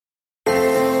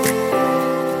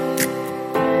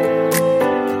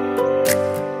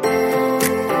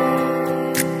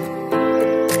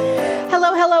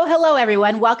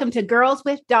everyone. Welcome to Girls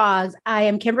with Dogs. I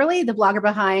am Kimberly, the blogger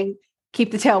behind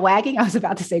Keep the Tail Wagging. I was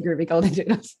about to say Groovy Golden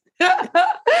Doodles. And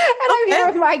I'm here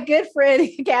with my good friend,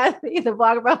 Kathy, the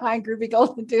blogger behind Groovy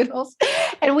Golden Doodles.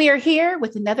 And we are here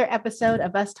with another episode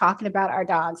of us talking about our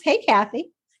dogs. Hey,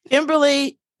 Kathy.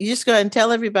 Kimberly, you just go ahead and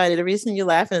tell everybody the reason you're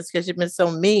laughing is because you've been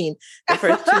so mean the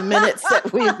first 2 minutes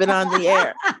that we've been on the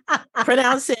air,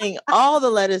 pronouncing all the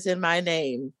letters in my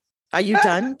name. Are you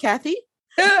done, Kathy?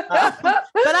 But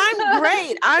I'm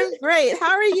great.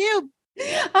 How are you?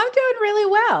 I'm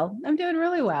doing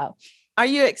really well. Are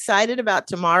you excited about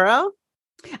tomorrow?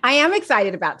 I am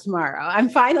excited about tomorrow. I'm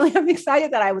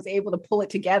excited that I was able to pull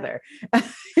it together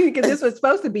because this was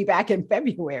supposed to be back in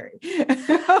February.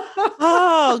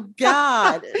 Oh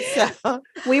God. So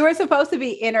we were supposed to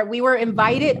be we were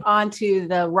invited onto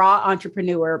the Raw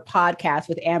Entrepreneur podcast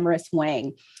with Amaris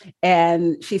Wang.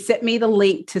 And she sent me the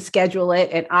link to schedule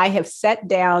it. And I have sat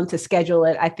down to schedule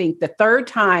it. I think the third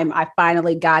time I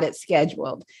finally got it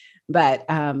scheduled. But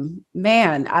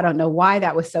man, I don't know why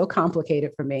that was so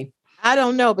complicated for me. I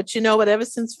don't know, but you know what? Ever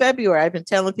since February, I've been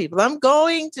telling people I'm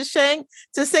going to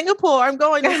Singapore. I'm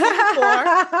going to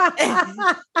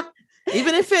Singapore,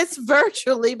 even if it's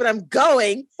virtually, but I'm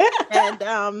going. And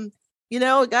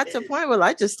it got to a point where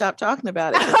I just stopped talking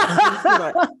about it.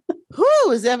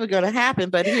 Who is ever going to happen?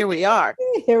 But here we are.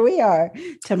 Here we are.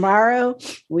 Tomorrow,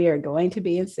 we are going to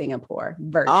be in Singapore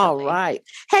virtually. All right.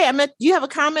 Hey, do you have a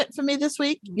comment for me this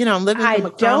week? I'm living. I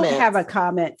don't have a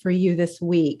comment for you this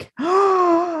week.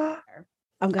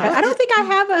 I don't think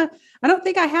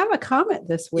I have a comment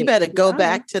this week. You better go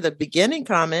back to the beginning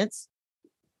comments.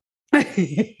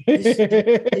 You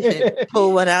should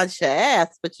pull one out your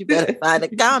ass, but you better find a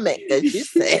comment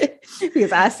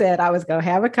because I said I was going to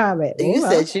have a comment. You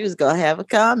said she was going to have a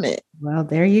comment. Well,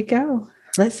 there you go.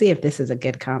 Let's see if this is a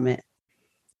good comment.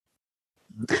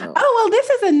 Oh, well, this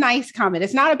is a nice comment.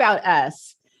 It's not about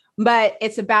us, but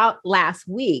it's about last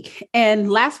week.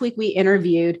 And last week we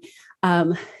interviewed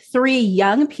 3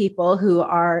 young people who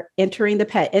are entering the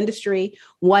pet industry.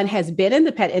 One has been in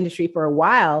the pet industry for a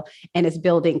while and is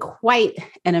building quite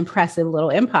an impressive little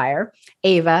empire,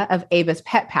 Ava of Ava's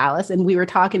Pet Palace. And we were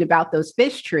talking about those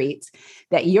fish treats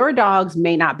that your dogs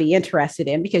may not be interested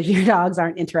in because your dogs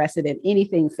aren't interested in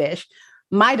anything fish.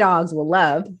 My dogs will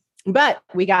love. But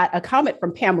we got a comment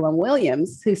from Pamela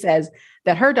Williams who says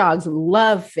that her dogs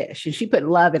love fish. And she put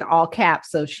love in all caps.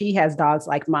 So she has dogs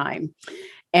like mine.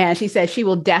 And she says she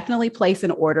will definitely place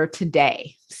an order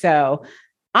today. So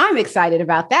I'm excited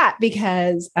about that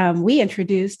because we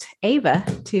introduced Ava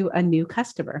to a new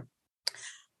customer.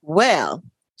 Well,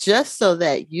 just so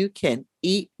that you can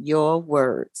eat your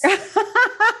words.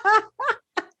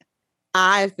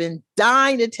 I've been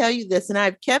dying to tell you this, and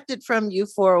I've kept it from you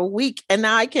for a week, and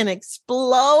now I can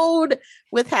explode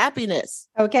with happiness.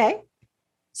 Okay.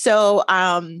 So,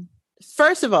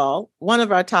 first of all, one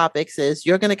of our topics is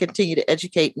you're going to continue to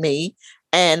educate me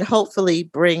and hopefully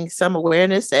bring some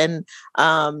awareness and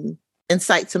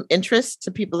incite some interest to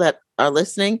people that are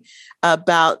listening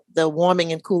about the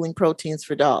warming and cooling proteins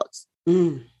for dogs.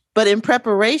 But in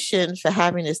preparation for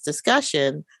having this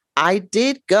discussion, I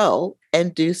did go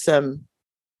and do some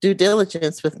due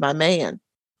diligence with my man.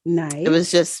 Nice. It was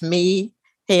just me,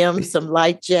 him, some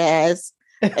light jazz,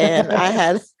 and I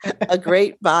had a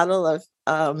great bottle of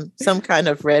some kind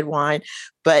of red wine.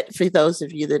 But for those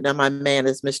of you that know, my man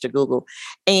is Mr. Google.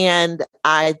 And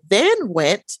I then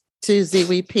went to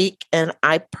Ziwi Peak and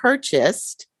I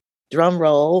purchased, drum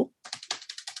roll,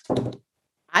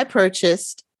 I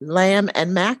purchased lamb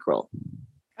and mackerel.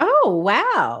 Oh,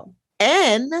 wow.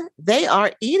 And they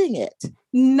are eating it.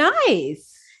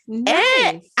 Nice.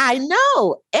 And I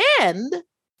know. And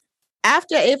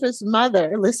after Ava's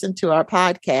mother listened to our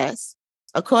podcast,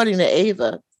 according to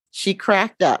Ava, she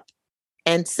cracked up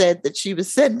and said that she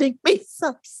was sending me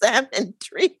some salmon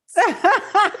treats.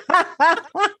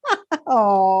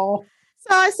 Oh.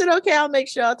 So I said, okay, I'll make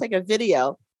sure I'll take a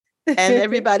video and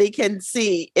everybody can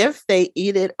see if they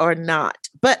eat it or not.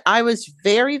 But I was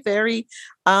very, very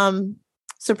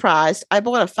surprised. I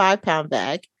bought a 5-pound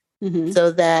bag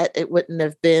so that it wouldn't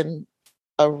have been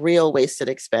a real wasted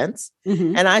expense.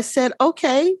 And I said,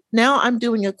 okay, now I'm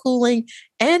doing a cooling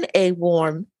and a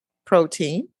warm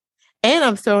protein. And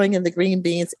I'm throwing in the green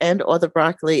beans or the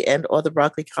broccoli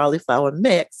cauliflower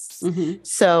mix.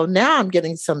 So now I'm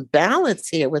getting some balance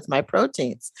here with my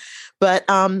proteins. But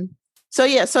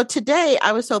so today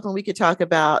I was hoping we could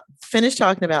finish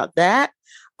talking about that.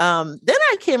 Then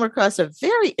I came across a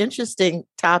very interesting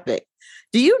topic.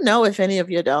 Do you know if any of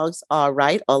your dogs are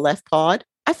right or left pawed?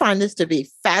 I find this to be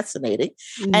fascinating.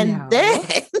 No. And then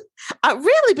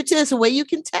Really, but there's a way you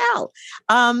can tell.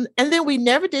 And then we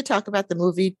never did talk about the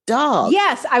movie Dog.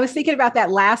 Yes, I was thinking about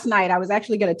that last night. I was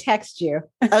actually going to text you.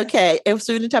 Okay, and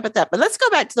so we didn't talk about that. But let's go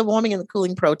back to the warming and the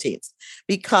cooling proteins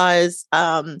because,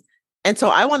 and so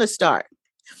I want to start.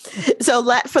 So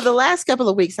for the last couple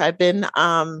of weeks, I've been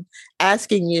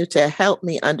asking you to help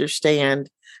me understand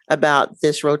about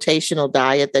this rotational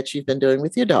diet that you've been doing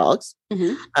with your dogs.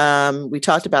 Mm-hmm. We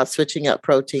talked about switching up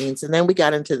proteins, and then we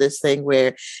got into this thing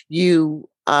where you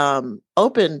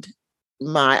opened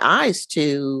my eyes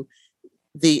to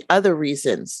the other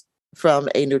reasons from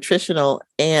a nutritional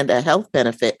and a health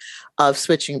benefit of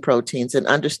switching proteins and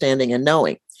understanding and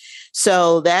knowing.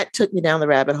 So that took me down the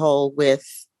rabbit hole with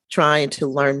trying to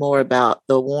learn more about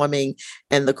the warming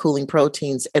and the cooling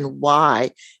proteins and why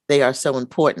they are so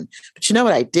important. But you know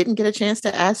what I didn't get a chance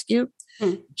to ask you?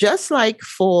 Just like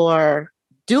for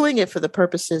doing it for the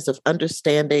purposes of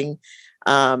understanding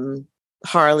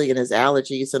Harley and his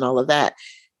allergies and all of that,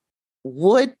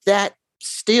 would that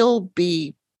still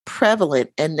be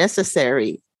prevalent and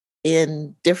necessary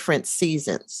in different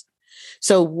seasons?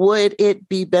 So would it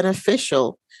be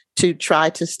beneficial to try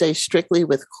to stay strictly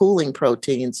with cooling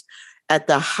proteins at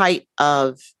the height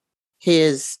of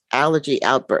his allergy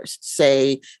outburst,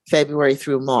 say February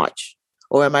through March?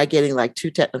 Or am I getting like too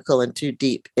technical and too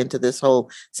deep into this whole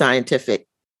scientific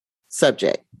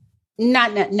subject?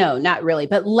 No, not really.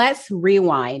 But let's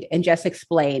rewind and just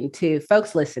explain to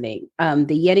folks listening.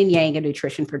 The Yin and Yang of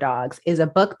Nutrition for Dogs is a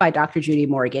book by Dr. Judy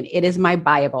Morgan. It is my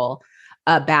Bible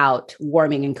about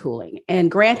warming and cooling. And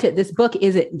granted, this book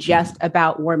isn't just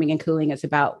about warming and cooling. It's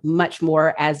about much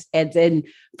more, as in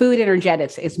food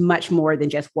energetics is much more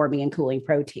than just warming and cooling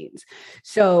proteins.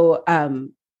 So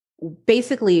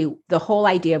basically, the whole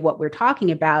idea of what we're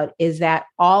talking about is that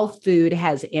all food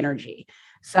has energy.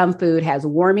 Some food has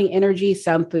warming energy.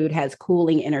 Some food has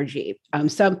cooling energy.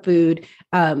 Some food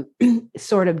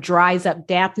sort of dries up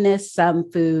dampness.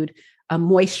 Some food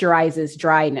moisturizes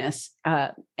dryness.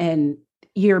 And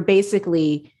you're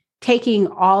basically taking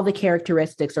all the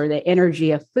characteristics or the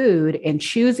energy of food and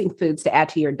choosing foods to add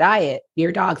to your diet,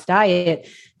 your dog's diet,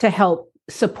 to help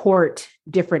support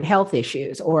different health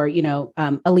issues or,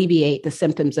 alleviate the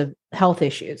symptoms of health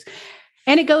issues.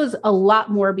 And it goes a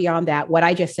lot more beyond that. What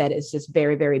I just said is just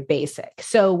very, very basic.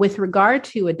 So with regard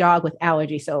to a dog with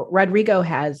allergies, so Rodrigo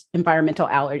has environmental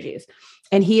allergies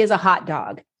and he is a hot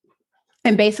dog.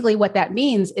 And basically what that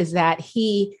means is that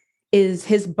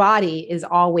his body is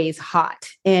always hot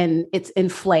and it's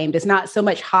inflamed. It's not so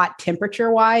much hot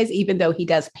temperature wise, even though he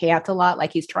does pant a lot,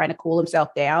 like he's trying to cool himself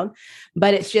down,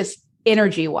 but it's just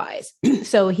energy wise.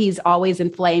 So he's always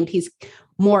inflamed. He's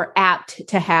more apt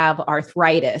to have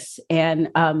arthritis and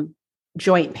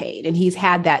joint pain. And he's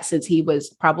had that since he was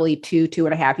probably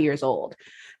 2.5 years old.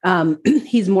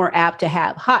 He's more apt to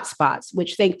have hot spots,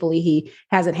 which thankfully he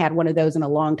hasn't had one of those in a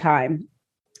long time,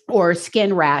 or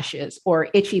skin rashes or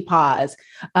itchy paws,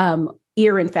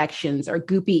 ear infections or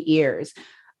goopy ears,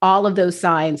 all of those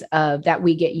signs that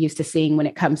we get used to seeing when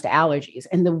it comes to allergies.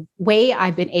 And the way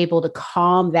I've been able to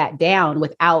calm that down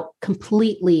without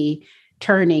completely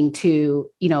turning to,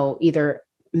 either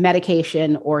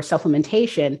medication or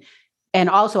supplementation. And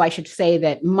also I should say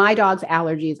that my dog's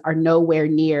allergies are nowhere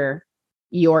near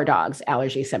your dog's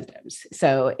allergy symptoms.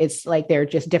 So it's like they're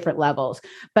just different levels,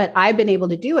 but I've been able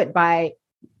to do it by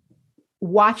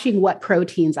watching what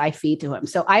proteins I feed to him.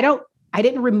 So I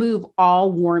didn't remove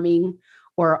all warming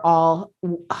or all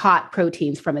hot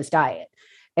proteins from his diet.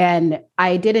 And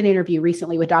I did an interview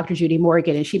recently with Dr. Judy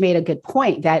Morgan, and she made a good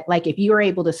point that, like, if you are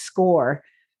able to score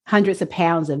hundreds of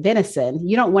pounds of venison,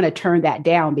 you don't want to turn that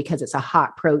down because it's a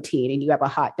hot protein and you have a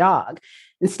hot dog.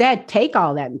 Instead, take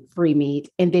all that free meat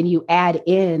and then you add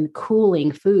in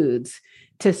cooling foods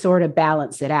to sort of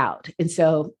balance it out. And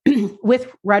so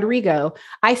with Rodrigo,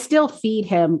 I still feed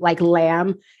him like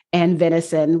lamb and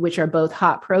venison, which are both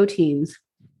hot proteins.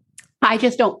 I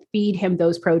just don't feed him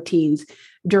those proteins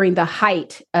during the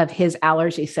height of his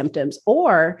allergy symptoms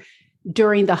or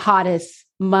during the hottest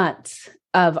months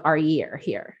of our year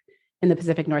here in the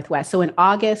Pacific Northwest. So in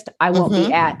August, I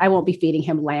won't be feeding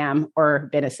him lamb or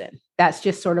venison. That's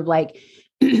just sort of like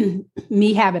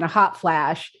me having a hot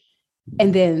flash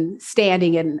and then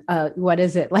standing in what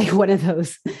is it, like one of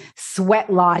those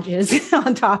sweat lodges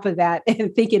on top of that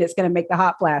and thinking it's going to make the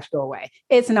hot flash go away.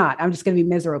 It's not. I'm just going to be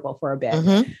miserable for a bit.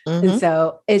 And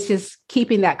so it's just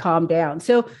keeping that calm down.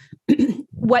 So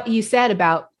what you said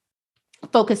about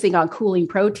focusing on cooling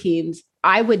proteins,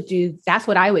 that's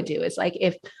what I would do. It's like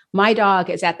if my dog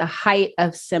is at the height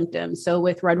of symptoms. So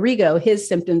with Rodrigo, his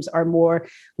symptoms are more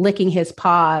licking his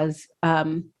paws,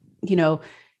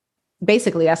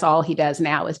 basically that's all he does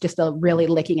now is just really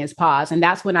licking his paws. And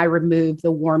that's when I remove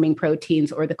the warming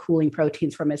proteins or the cooling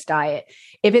proteins from his diet.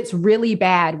 If it's really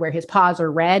bad where his paws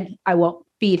are red, I won't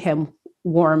feed him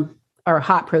warm or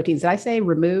hot proteins. Did I say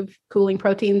remove cooling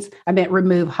proteins? I meant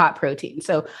remove hot proteins.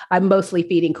 So I'm mostly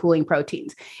feeding cooling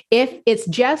proteins. If it's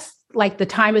just like the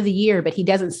time of the year, but he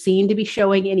doesn't seem to be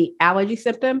showing any allergy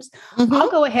symptoms,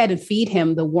 I'll go ahead and feed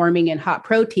him the warming and hot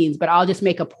proteins, but I'll just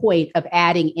make a point of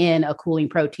adding in a cooling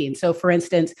protein. So for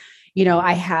instance,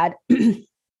 I had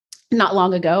not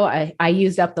long ago, I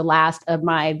used up the last of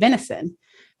my venison,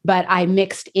 but I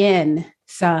mixed in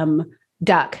some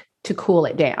duck to cool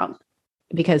it down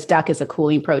because duck is a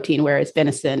cooling protein, whereas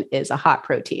venison is a hot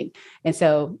protein. And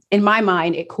so in my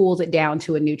mind, it cools it down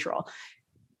to a neutral.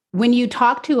 When you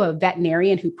talk to a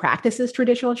veterinarian who practices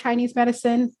traditional Chinese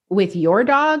medicine with your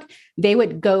dog, they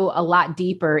would go a lot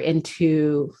deeper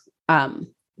into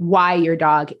why your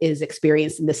dog is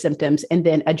experiencing the symptoms and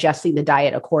then adjusting the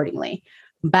diet accordingly.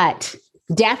 But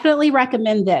definitely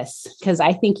recommend this because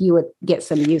I think you would get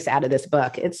some use out of this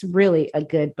book. It's really a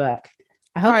good book.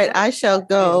 All right, I shall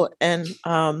go and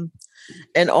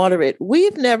order it.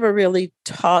 We've never really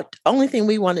talked. Only thing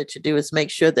we wanted to do is make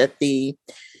sure that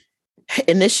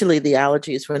initially the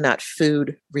allergies were not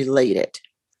food related,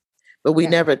 but we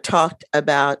never talked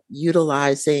about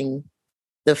utilizing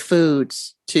the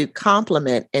foods to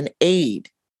complement and aid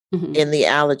in the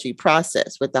allergy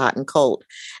process with the hot and cold.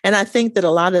 And I think that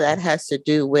a lot of that has to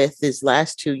do with these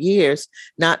last 2 years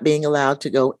not being allowed to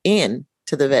go in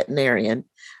to the veterinarian.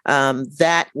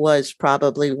 That was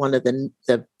probably one of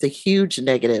the huge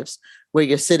negatives where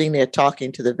you're sitting there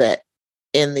talking to the vet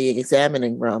in the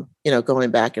examining room,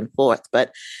 going back and forth.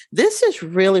 But this is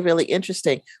really, really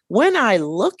interesting. When I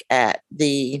look at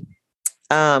the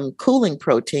cooling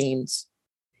proteins,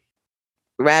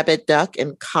 rabbit, duck,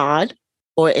 and cod,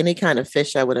 or any kind of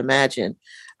fish, I would imagine,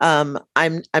 I'm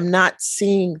not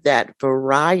seeing that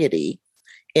variety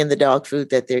in the dog food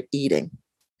that they're eating.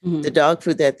 The dog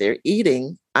food that they're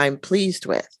eating, I'm pleased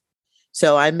with.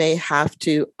 So I may have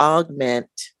to augment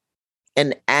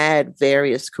and add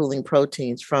various cooling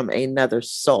proteins from another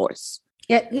source.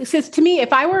 Yeah, because to me,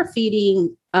 if I were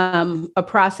feeding a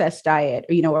processed diet,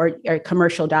 or a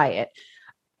commercial diet,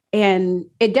 and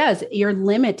you're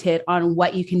limited on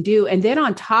what you can do. And then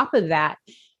on top of that,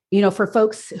 for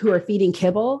folks who are feeding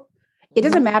kibble, it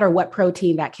doesn't matter what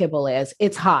protein that kibble is,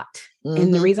 it's hot.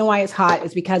 And the reason why it's hot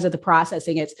is because of the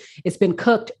processing. It's been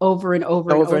cooked over and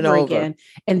over again,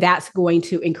 and that's going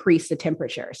to increase the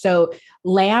temperature. So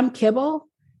lamb kibble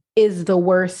is the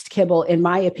worst kibble, in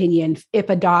my opinion, if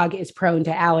a dog is prone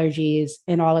to allergies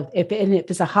and if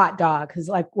it's a hot dog, because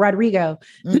like Rodrigo,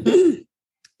 the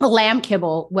lamb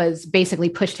kibble was basically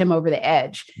pushed him over the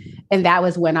edge. And that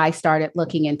was when I started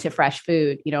looking into fresh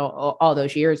food, all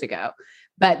those years ago.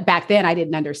 But back then I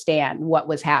didn't understand what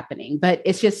was happening, but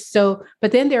it's just so,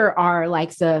 but then there are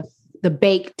like the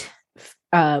baked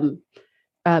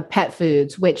pet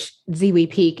foods, which Ziwi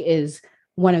Peak is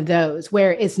one of those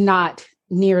where it's not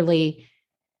nearly,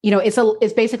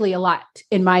 it's basically a lot,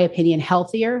 in my opinion,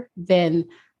 healthier than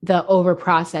the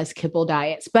over-processed kibble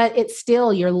diets, but it's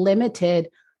still, you're limited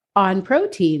on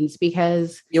proteins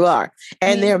because you are,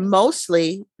 and they're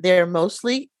mostly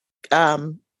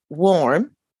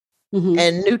warm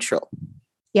and neutral.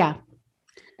 Yeah.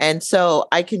 And so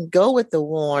I can go with the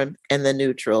warm and the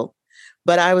neutral,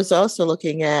 but I was also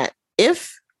looking at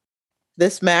if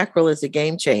this mackerel is a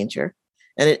game changer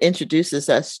and it introduces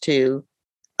us to,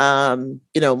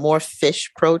 more fish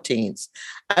proteins,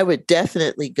 I would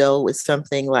definitely go with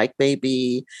something like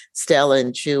maybe Stella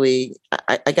and Chewy.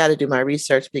 I got to do my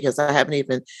research because I haven't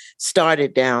even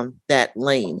started down that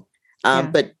lane.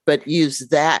 But use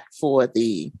that for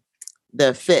the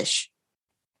fish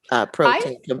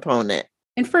protein component.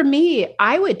 And for me,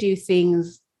 I would do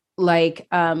things like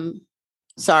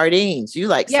sardines. You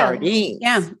like sardines?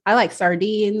 Yeah, I like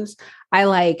sardines. I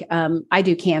like I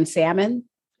do canned salmon.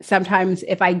 Sometimes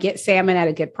if I get salmon at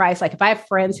a good price, like if I have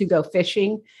friends who go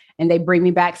fishing and they bring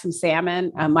me back some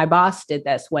salmon, my boss did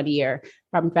this one year,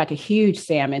 brought me back a huge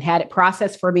salmon, had it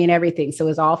processed for me and everything. So it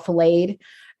was all filleted.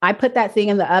 I put that thing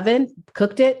in the oven,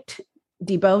 cooked it,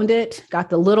 deboned it, got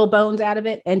the little bones out of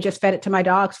it, and just fed it to my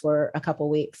dogs for a couple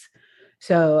of weeks.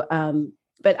 So,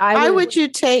 but why would you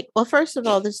take, well, first of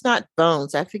all, there's not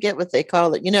bones. I forget what they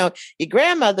call it. Your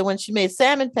grandmother, when she made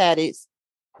salmon patties,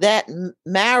 that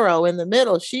marrow in the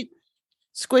middle, she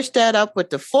squished that up with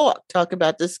the fork. Talk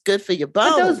about this good for your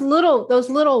bones. But those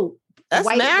little that's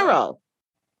marrow.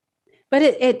 But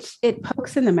it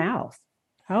pokes in the mouth.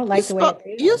 I don't like the way it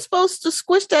feels. You're supposed to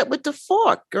squish that with the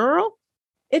fork, girl.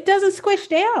 It doesn't squish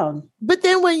down. But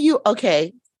then when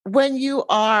when you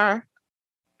are,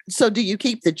 so do you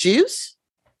keep the juice?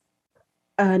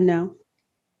 No.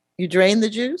 You drain the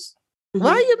juice? Mm-hmm.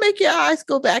 Why do you make your eyes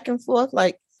go back and forth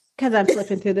like? Because I'm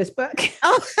flipping through this book.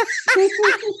 Oh.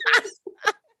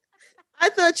 I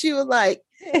thought you were like,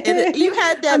 you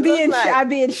had that I'm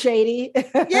being shady.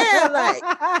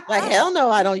 Yeah, like hell no,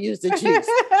 I don't use the juice.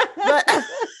 But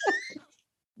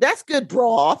that's good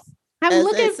broth. I'm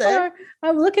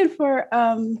looking for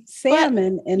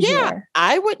salmon in here.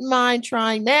 I wouldn't mind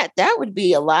trying that. That would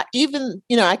be a lot. Even,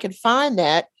 I can find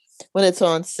that when it's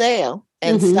on sale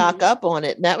and stock up on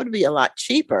it. And that would be a lot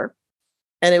cheaper.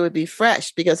 And it would be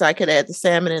fresh because I could add the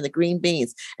salmon and the green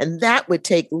beans. And that would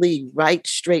take Lee right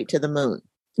straight to the moon.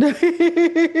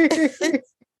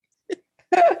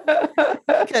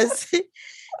 Because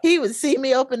he would see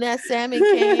me open that salmon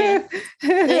can,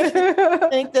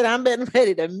 think that I'm getting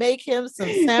ready to make him some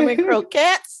salmon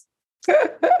croquettes.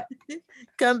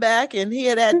 Come back and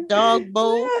hear that dog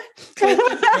bowl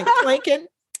clinking and clinking.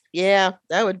 Yeah,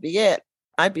 that would be it.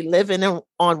 I'd be living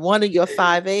on one of your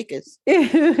 5 acres. But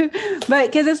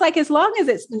because it's like, as long as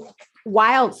it's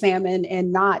wild salmon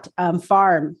and not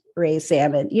farm raised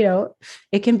salmon,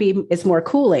 it's more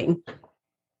cooling.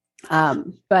 But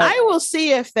I will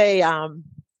see if they, I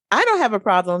don't have a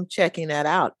problem checking that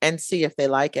out and see if they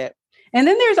like it. And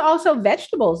then there's also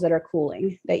vegetables that are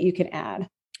cooling that you can add.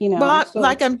 But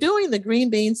like I'm doing the green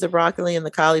beans, the broccoli, and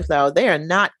the cauliflower. They are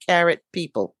not carrot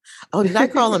people. Oh, did I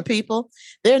call them people?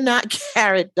 They're not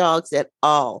carrot dogs at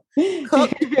all.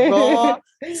 Cooked, raw,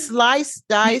 sliced,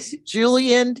 diced,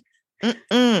 julienne.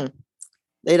 They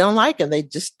don't like them. They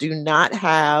just do not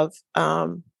have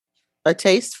a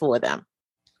taste for them.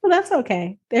 Well, that's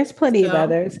okay. There's plenty of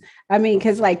others. I mean,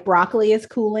 because like broccoli is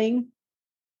cooling.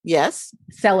 Yes.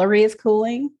 Celery is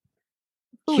cooling.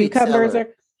 Cucumbers are.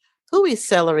 Who eats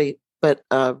celery but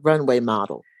a runway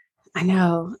model? I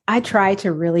know. I tried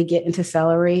to really get into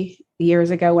celery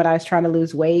years ago when I was trying to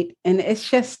lose weight. And it's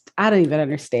just, I don't even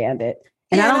understand it.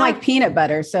 And I don't like peanut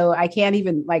butter. So I can't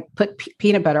even like put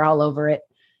peanut butter all over it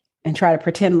and try to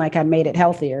pretend like I made it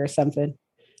healthier or something.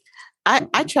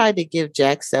 I tried to give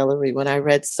Jack celery when I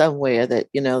read somewhere that,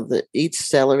 each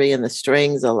celery and the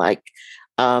strings are like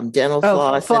dental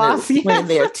floss between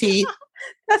their teeth.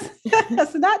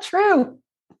 That's not true.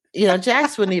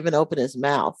 Jax wouldn't even open his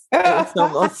mouth. It's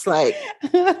almost like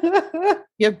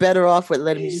you're better off with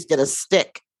letting him just get a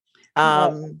stick.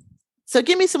 So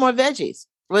give me some more veggies.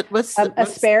 What's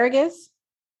asparagus?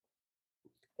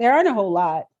 There aren't a whole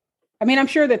lot. I mean, I'm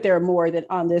sure that there are more than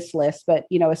on this list, but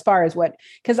as far as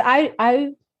because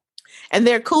I and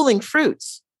they're cooling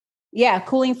fruits. Yeah,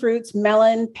 cooling fruits: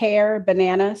 melon, pear,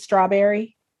 banana,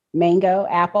 strawberry, mango,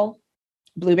 apple,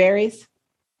 blueberries.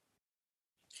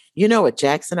 You know what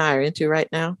Jax and I are into right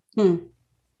now?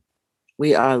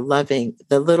 We are loving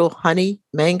the little honey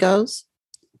mangoes.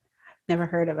 Never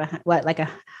heard of I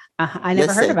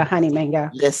never heard of a honey mango.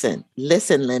 Listen,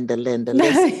 Linda,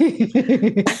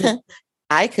 listen.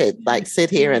 I could sit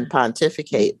here and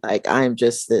pontificate like I'm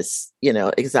just this,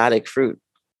 exotic fruit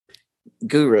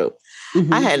guru.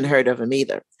 I hadn't heard of them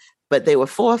either, but they were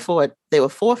four for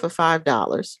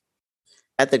 $5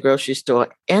 at the grocery store.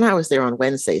 And I was there on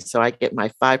Wednesday, so I get my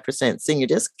 5% senior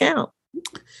discount.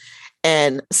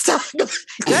 And so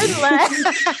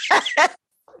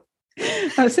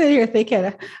I'm sitting here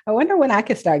thinking, I wonder when I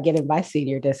could start getting my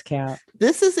senior discount.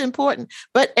 This is important.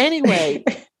 But anyway,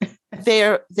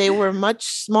 they were much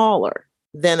smaller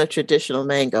than a traditional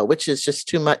mango, which is just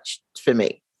too much for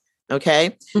me.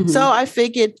 Okay. So I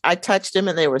figured, I touched them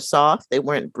and they were soft. They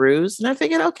weren't bruised. And I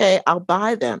figured, okay, I'll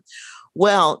buy them.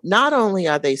 Well, not only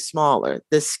are they smaller,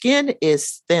 the skin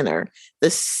is thinner. The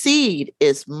seed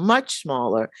is much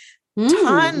smaller.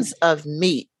 Tons of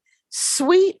meat,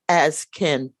 sweet as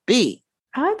can be.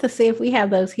 I'll have to see if we have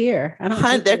those here.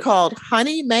 They're called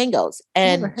honey mangoes.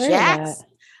 And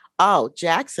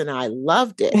Jax and I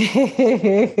loved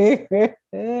it.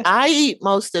 I eat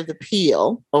most of the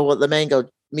peel or the mango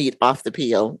meat off the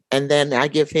peel. And then I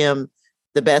give him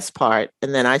the best part.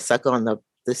 And then I suck on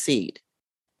the seed.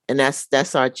 And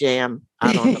that's our jam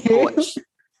out on the porch.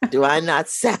 Do I not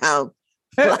sound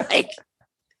like...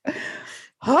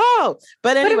 Oh,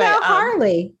 but anyway. What about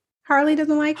Harley? Harley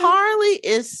doesn't like it? Harley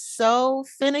is so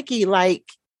finicky.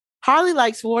 Harley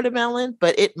likes watermelon,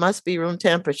 but it must be room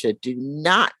temperature.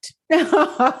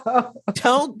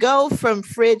 Don't go from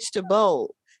fridge to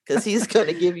bowl because he's going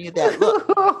to give you that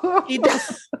look. He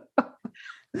does.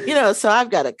 So I've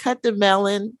got to cut the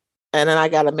melon, and then I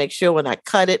got to make sure when I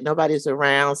cut it, nobody's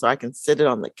around so I can sit it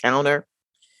on the counter.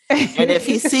 And if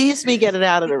he sees me get it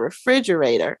out of the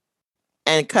refrigerator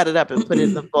and cut it up and put it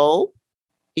in the bowl,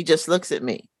 he just looks at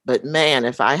me But man,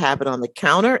 if I have it on the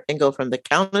counter and go from the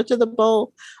counter to the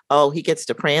bowl, oh, he gets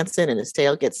to prancing and his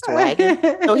tail gets to wagging.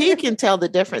 So he can tell the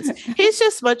difference. He's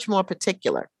just much more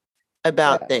particular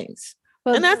about things.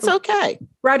 Well, and that's okay.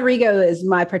 Rodrigo is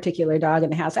my particular dog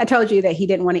in the house. I told you that he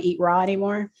didn't want to eat raw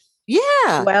anymore.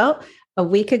 Yeah. Well,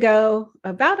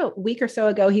 about a week or so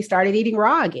ago, he started eating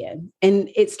raw again. And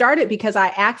it started because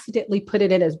I accidentally put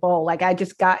it in his bowl. Like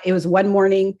it was one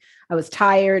morning, I was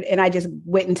tired and I just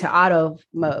went into auto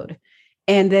mode.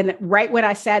 And then right when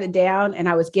I sat it down and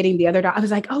I was getting the other dog, I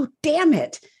was like, oh, damn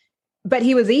it. But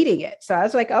he was eating it. So I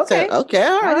was like, okay,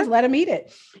 all right. I just let him eat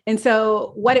it. And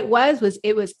so what it was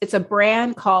it's a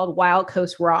brand called Wild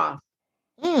Coast Raw.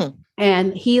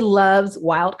 And he loves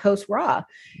Wild Coast Raw.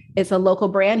 It's a local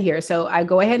brand here. So I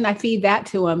go ahead and I feed that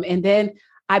to him. And then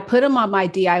I put him on my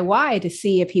DIY to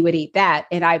see if he would eat that.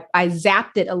 And I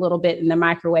zapped it a little bit in the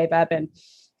microwave oven,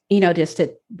 just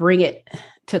to bring it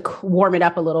to warm it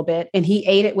up a little bit. And he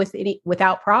ate it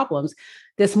without problems.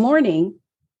 This morning,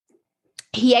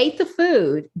 he ate the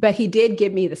food, but he did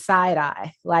give me the side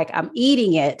eye. Like, I'm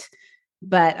eating it,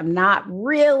 but I'm not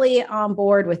really on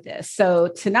board with this. So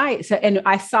tonight, and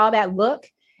I saw that look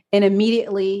and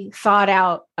immediately thawed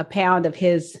out a pound of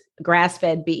his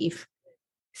grass-fed beef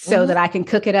so that I can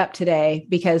cook it up today,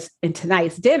 because in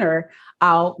tonight's dinner,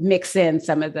 I'll mix in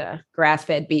some of the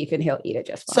grass-fed beef and he'll eat it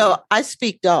just fine. So I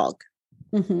speak dog.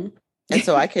 Mm-hmm. And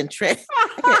so I can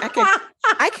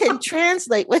I can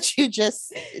translate what you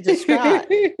just described.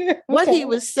 Okay. What he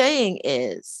was saying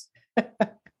is,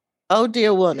 oh,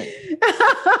 dear woman,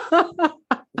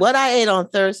 what I ate on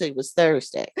Thursday was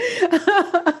Thursday.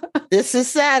 This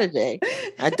is Saturday.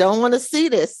 I don't want to see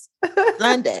this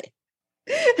Sunday.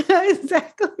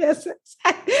 Exactly. Yes.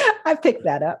 I picked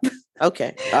that up.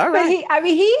 Okay. All right. But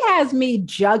he has me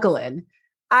juggling.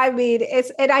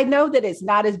 And I know that it's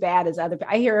not as bad as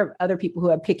I hear of other people who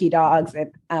have picky dogs,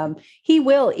 and he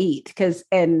will eat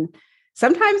and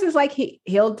sometimes it's like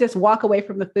he'll just walk away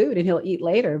from the food and he'll eat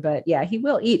later, but yeah, he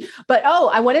will eat. But,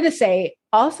 I wanted to say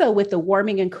also with the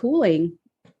warming and cooling,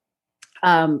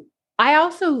 I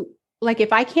also, like,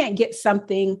 if I can't get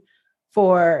something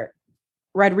for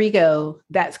Rodrigo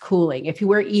that's cooling, if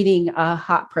we're eating a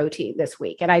hot protein this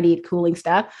week and I need cooling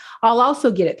stuff, I'll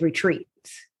also get it through treats.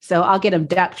 So I'll get him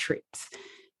duck treats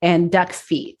and duck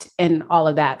feet and all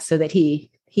of that so that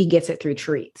he gets it through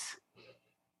treats.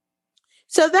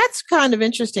 So that's kind of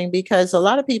interesting, because a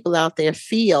lot of people out there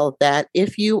feel that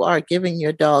if you are giving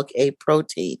your dog a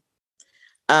protein,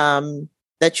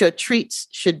 that your treats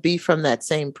should be from that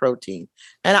same protein.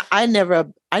 And I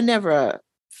never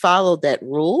followed that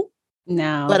rule.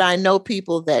 No. But I know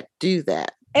people that do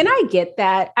that. And I get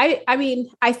that. I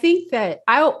think that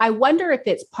I wonder if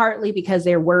it's partly because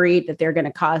they're worried that they're going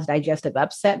to cause digestive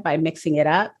upset by mixing it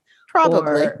up.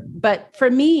 Probably. But for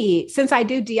me, since I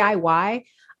do DIY,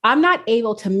 I'm not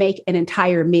able to make an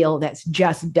entire meal that's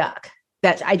just duck.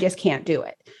 I just can't do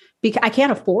it because I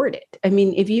can't afford it. I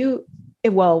mean,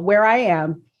 where I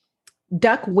am,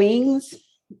 duck wings,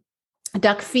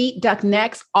 duck feet, duck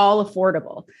necks, all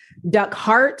affordable. Duck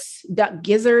hearts, duck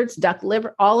gizzards, duck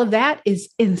liver, all of that is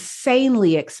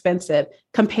insanely expensive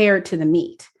compared to the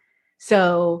meat.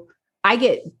 So I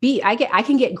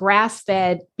can get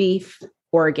grass-fed beef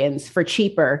organs for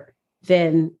cheaper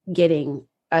than getting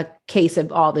a case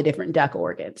of all the different duck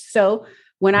organs. So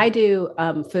when I do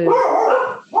food,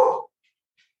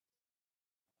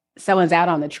 someone's out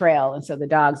on the trail, and so the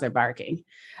dogs are barking.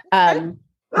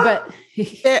 But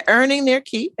they're earning their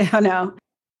keep. I know.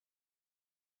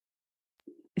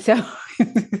 So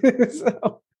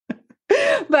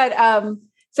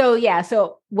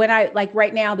when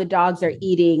right now, the dogs are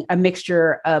eating a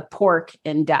mixture of pork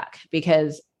and duck,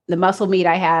 because the muscle meat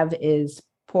I have is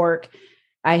pork.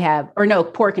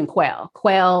 Pork and quail.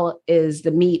 Quail is the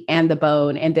meat and the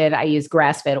bone. And then I use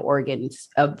grass-fed organs,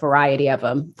 a variety of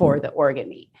them for the organ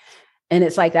meat. And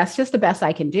it's like, that's just the best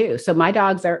I can do. So my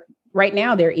dogs right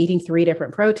now, they're eating 3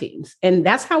 different proteins. And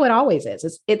that's how it always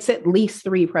is. It's at least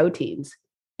 3 proteins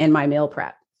in my meal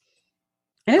prep.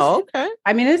 And okay.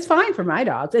 It's fine for my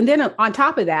dogs. And then on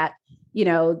top of that,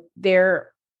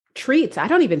 their treats, I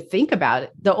don't even think about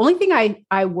it. The only thing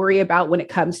I worry about when it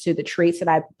comes to the treats that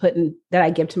I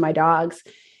give to my dogs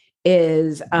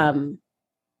is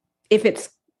if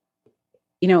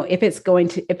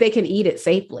they can eat it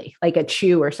safely, like a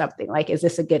chew or something. Like, is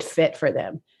this a good fit for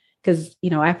them? Because,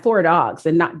 I have 4 dogs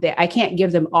and I can't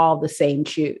give them all the same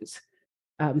chews.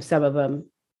 Some of them.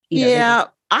 Yeah.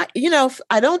 I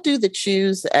don't do the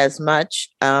chews as much.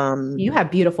 You have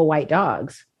beautiful white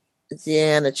dogs.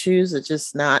 Yeah. And the chews are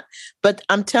just not, but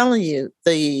I'm telling you,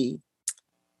 the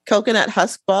coconut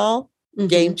husk ball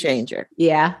game changer.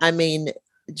 Yeah. I mean,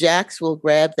 Jax will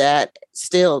grab that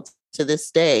still to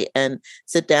this day and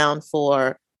sit down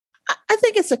for, I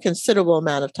think it's a considerable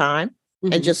amount of time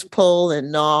and just pull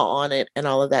and gnaw on it and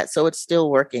all of that. So it's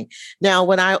still working. Now,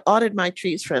 when I ordered my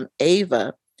treats from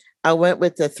Ava, I went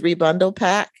with the 3-bundle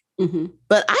pack,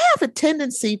 but I have a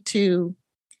tendency to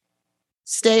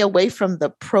stay away from the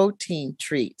protein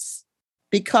treats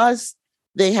because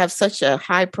they have such a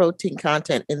high protein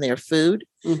content in their food.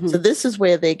 So this is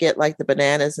where they get like the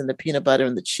bananas and the peanut butter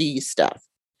and the cheese stuff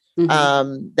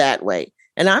that way.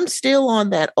 And I'm still on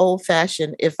that old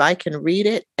fashioned, if I can read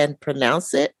it and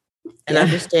pronounce it and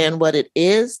understand what it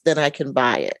is, then I can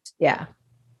buy it. Yeah.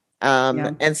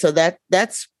 And so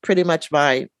that's pretty much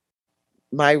my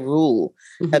rule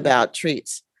about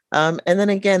treats. And then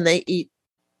again, they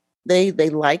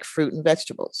like fruit and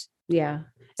vegetables. Yeah.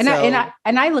 And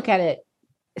I look at it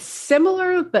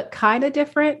similar, but kind of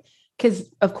different.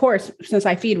 Because of course, since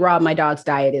I feed Rob, my dog's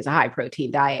diet is a high protein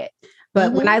diet.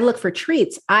 But when I look for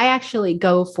treats, I actually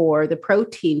go for the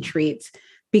protein treats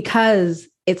because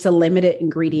it's a limited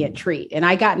ingredient treat. And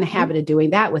I got in the habit of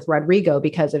doing that with Rodrigo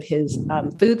because of his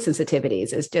food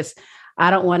sensitivities. It's just,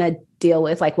 I don't want to deal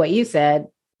with, like what you said,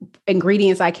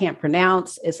 ingredients I can't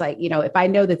pronounce. It's like, if I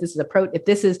know that this is if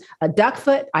this is a duck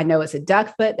foot, I know it's a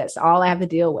duck foot. That's all I have to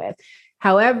deal with.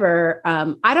 However,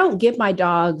 I don't give my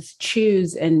dogs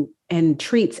chews and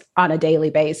treats on a daily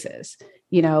basis.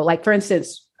 Like for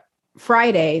instance,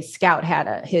 Friday, Scout had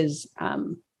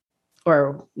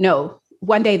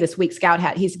one day this week,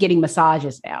 he's getting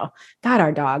massages now. God,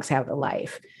 our dogs have a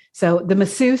life. So the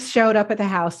masseuse showed up at the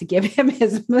house to give him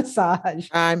his massage.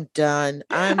 I'm done.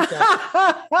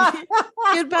 Goodbye,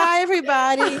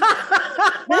 everybody.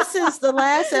 This is the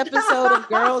last episode of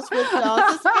Girls with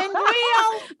Dogs. It's been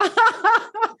real,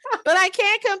 but I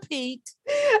can't compete.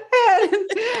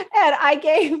 And I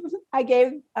gave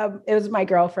it was my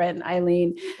girlfriend,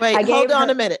 Eileen. Wait, hold on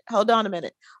a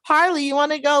minute. Harley, you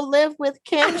want to go live with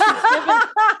Kim?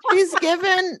 She's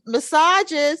given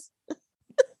massages.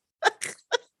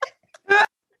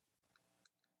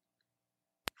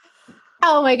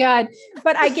 Oh my God.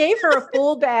 But I gave her a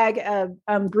full bag of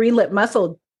green lip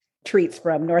mussel treats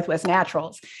from Northwest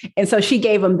Naturals. And so she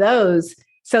gave him those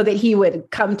so that he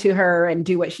would come to her and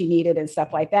do what she needed and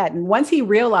stuff like that. And once he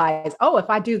realized, if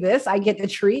I do this, I get the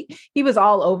treat, he was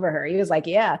all over her. He was like,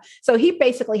 yeah. So he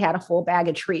basically had a full bag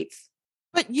of treats.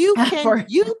 But you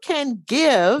can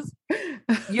give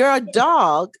your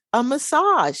dog a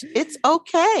massage. It's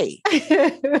okay.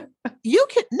 You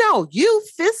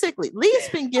physically. Lee's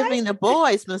been giving the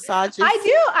boys massages. I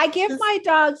do. I give my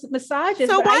dogs massages.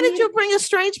 So why did you bring a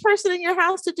strange person in your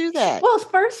house to do that? Well,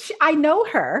 first, I know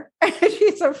her.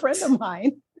 She's a friend of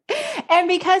mine. And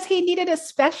because he needed a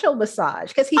special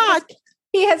massage, because he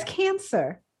has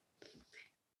cancer.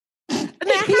 Now,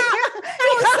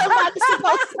 how is somebody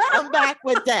supposed to come back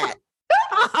with that?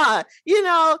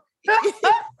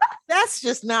 That's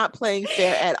just not playing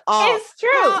fair at all. It's true.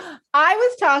 I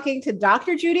was talking to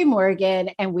Dr. Judy Morgan,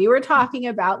 and we were talking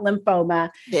about lymphoma.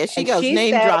 There she goes,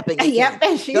 dropping again. Yep,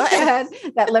 and she said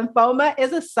that lymphoma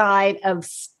is a sign of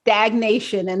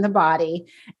stagnation in the body,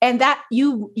 and that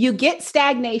you get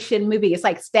stagnation moving. It's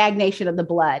like stagnation of the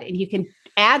blood, and you can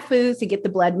add foods to get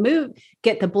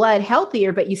the blood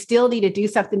healthier, but you still need to do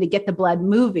something to get the blood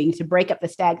moving to break up the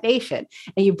stagnation.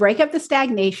 And you break up the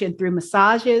stagnation through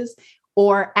massages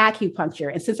or acupuncture.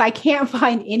 And since I can't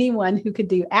find anyone who could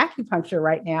do acupuncture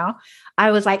right now,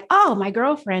 I was like, my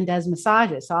girlfriend does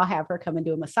massages, so I'll have her come and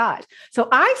do a massage. So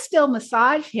I still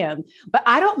massage him, but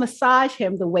I don't massage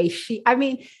him the way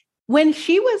when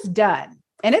she was done,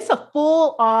 and it's a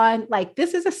full on, like,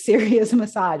 this is a serious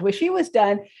massage. When she was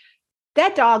done,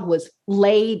 that dog was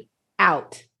laid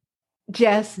out,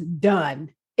 just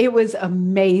done. It was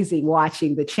amazing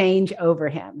watching the change over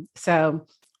him. So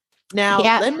now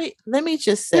let me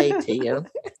just say to you,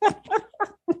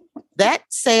 that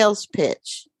sales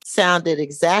pitch sounded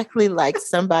exactly like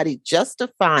somebody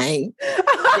justifying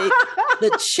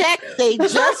the check they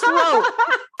just wrote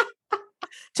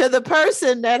to the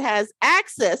person that has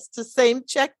access to same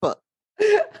checkbook.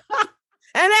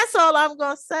 And that's all I'm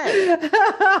going to say.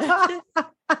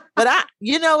 But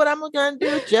you know what I'm going to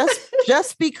do?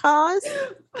 Just because,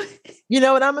 you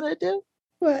know what I'm going to do?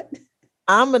 What?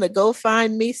 I'm going to go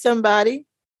find me somebody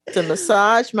to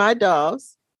massage my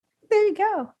dogs. There you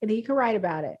go. And you can write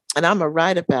about it. And I'm going to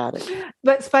write about it.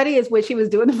 But it's funny is when she was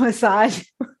doing the massage,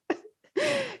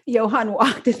 Johan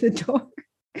walked in the door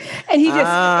and he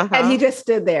just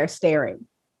stood there staring.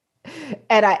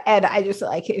 And I just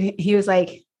like, he was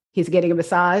like, he's getting a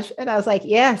massage. And I was like,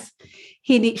 yes,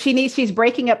 she's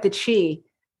breaking up the chi.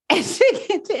 and she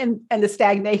gets in and the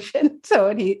stagnation. So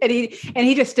and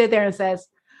he just stood there and says,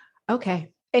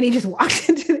 "Okay," and he just walked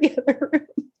into the other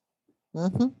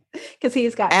room because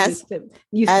he's gotten used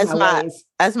to my ways.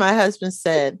 As my husband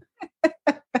said,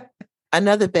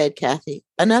 another bed, Kathy,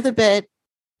 another bed,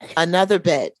 another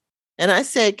bed. And I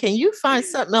said, "Can you find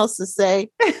something else to say?"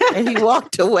 And he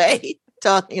walked away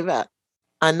talking about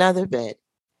another bed.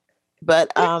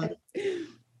 But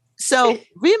so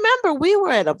remember, we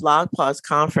were at a Blog Pause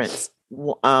conference.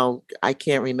 I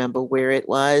can't remember where it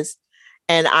was.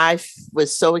 And I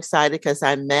was so excited because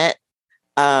I met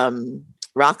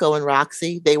Rocco and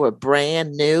Roxy. They were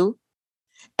brand new.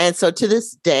 And so to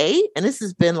this day, and this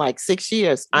has been like 6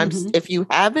 years, if you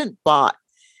haven't bought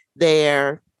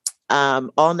their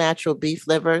all natural beef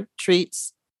liver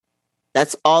treats,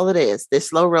 that's all it is. They're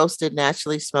slow roasted,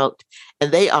 naturally smoked,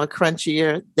 and they are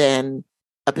crunchier than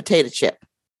a potato chip.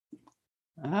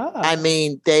 Oh. I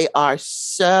mean, they are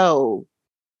so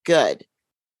good.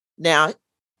 Now,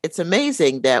 it's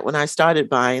amazing that when I started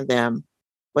buying them,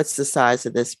 what's the size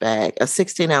of this bag? A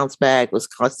 16-ounce bag was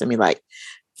costing me like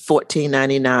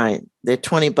 $14.99. They're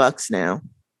 $20 now.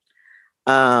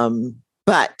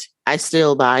 But I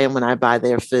still buy them when I buy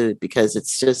their food because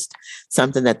it's just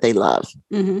something that they love.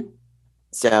 Mm-hmm.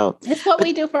 So it's what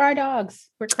we do for our dogs.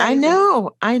 We're crazy. I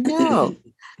know.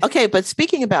 Okay, but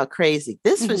speaking about crazy,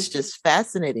 this was just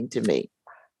fascinating to me.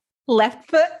 Left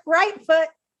foot, right foot.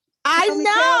 I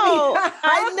know.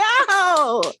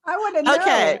 I want to know.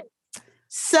 Okay.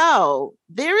 So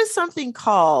there is something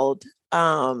called,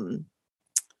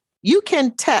 you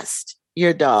can test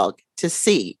your dog to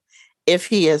see if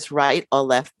he is right or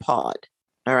left pawed.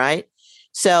 All right.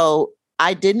 So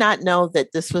I did not know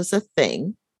that this was a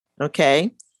thing.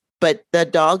 Okay. But the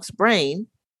dog's brain,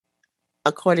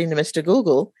 according to Mr.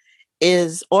 Google,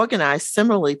 is organized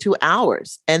similarly to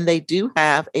ours. And they do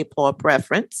have a paw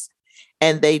preference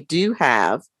and they do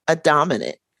have a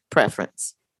dominant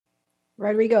preference.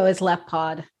 Rodrigo is left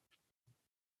pawed.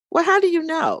 Well, how do you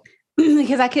know?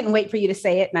 Because I couldn't wait for you to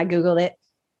say it and I Googled it.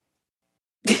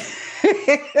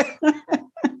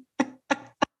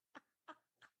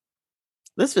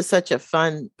 This was such a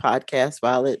fun podcast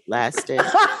while it lasted.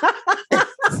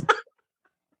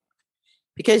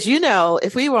 Because, you know,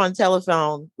 if we were on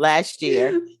telephone last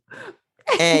year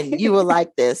and you were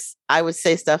like this, I would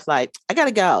say stuff like, I got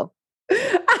to go.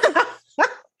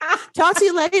 Talk to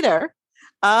you later.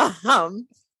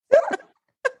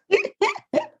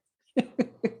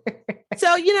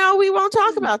 So, you know, we won't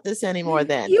talk about this anymore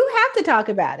then. You have to talk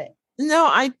about it. No,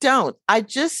 I don't.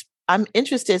 I'm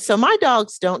interested. So my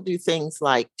dogs don't do things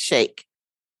like shake.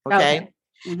 Okay.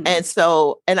 Mm-hmm. And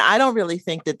so, and I don't really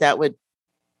think that would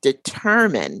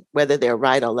determine whether they're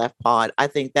right or left pawed. I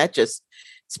think that just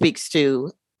speaks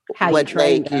to what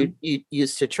leg you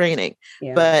used to training.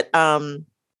 Yeah. But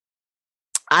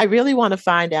I really want to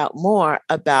find out more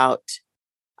about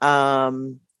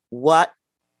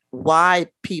why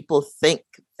people think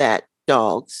that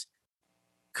dogs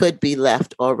could be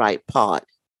left or right pawed.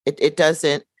 It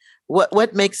doesn't.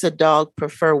 What makes a dog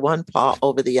prefer one paw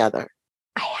over the other?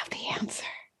 I have the answer.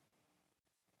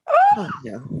 Oh,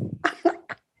 no.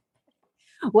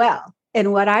 Well,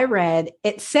 in what I read,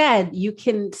 it said you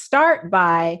can start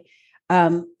by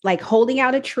like holding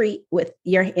out a treat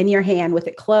in your hand with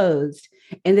it closed,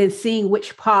 and then seeing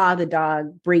which paw the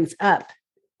dog brings up.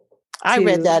 I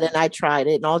read that and I tried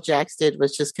it, and all Jax did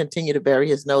was just continue to bury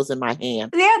his nose in my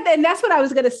hand. Yeah, and that's what I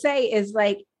was going to say is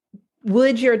like,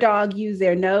 would your dog use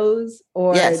their nose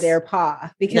or their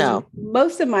paw? Because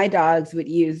most of my dogs would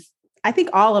use, I think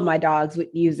all of my dogs would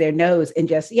use their nose and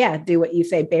just, do what you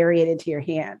say, bury it into your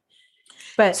hand.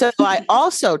 But so I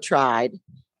also tried,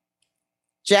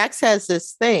 Jax has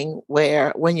this thing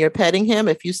where when you're petting him,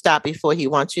 if you stop before he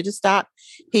wants you to stop,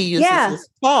 he uses his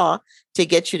paw to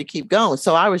get you to keep going.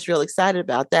 So I was real excited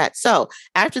about that. So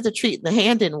after the treat in the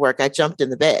hand didn't work, I jumped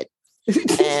in the bed.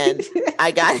 And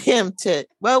I got him to,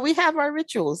 we have our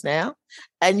rituals now.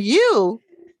 And you,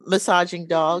 massaging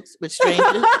dogs with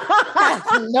strangers,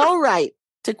 have no right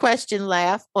to question,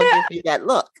 laugh, or give me that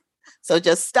look. So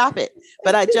just stop it.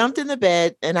 But I jumped in the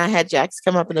bed and I had Jax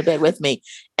come up in the bed with me.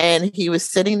 And he was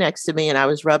sitting next to me and I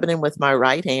was rubbing him with my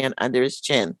right hand under his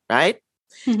chin, right?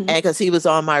 Mm-hmm. And because he was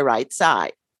on my right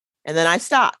side. And then I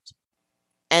stopped.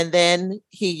 And then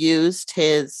he used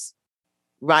his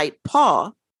right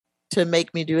paw to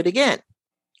make me do it again.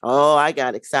 Oh, I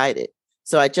got excited.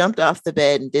 So I jumped off the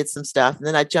bed and did some stuff. And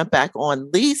then I jumped back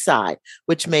on Lee's side,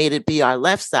 which made it be our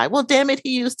left side. Well, damn it,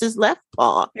 he used his left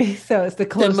paw. So it's the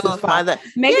closest paw.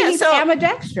 Maybe he's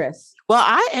ambidextrous. Well,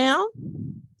 I am.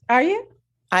 Are you?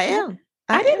 I am.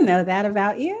 I didn't know that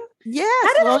about you. Yes.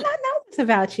 How did I not know this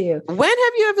about you? When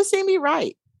have you ever seen me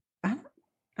write?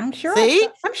 I'm sure. See?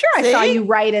 I'm sure I saw you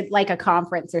write at like a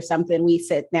conference or something. We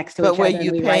sit next to each other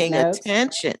and we write notes.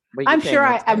 Attention? I'm sure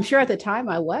at the time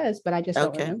I was, but I just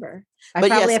don't remember. I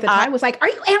probably at the time was like, "Are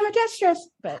you ambidextrous?"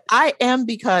 But I am,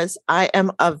 because I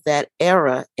am of that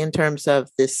era in terms of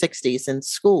the 60s in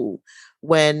school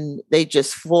when they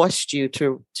just forced you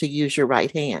to use your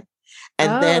right hand.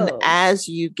 And then as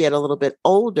you get a little bit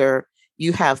older,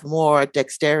 you have more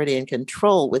dexterity and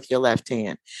control with your left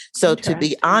hand. So to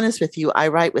be honest with you, I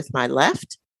write with my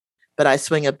left, but I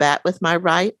swing a bat with my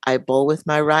right. I bowl with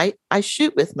my right. I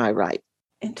shoot with my right.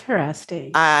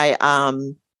 Interesting. I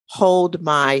hold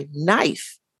my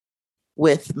knife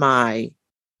with my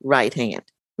right hand.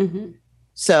 Mm-hmm.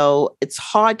 So it's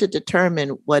hard to determine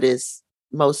what is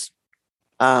most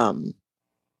prominent.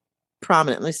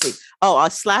 Let's see. Oh, I'll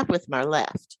slap with my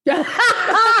left.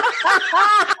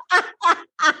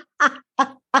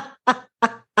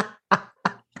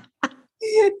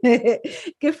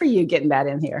 Good for you getting that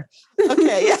in here.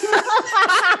 Okay.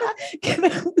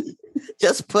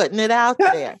 Just putting it out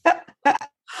there.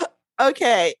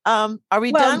 Okay. Are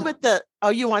we done with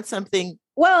you want something?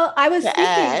 Well, I was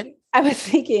thinking,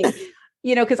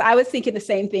 because I was thinking the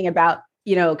same thing about,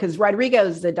 because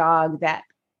Rodrigo's the dog that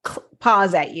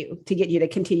paws at you to get you to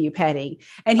continue petting.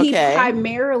 And he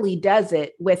primarily does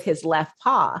it with his left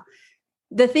paw.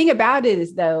 The thing about it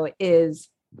is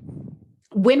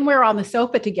when we're on the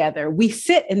sofa together, we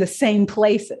sit in the same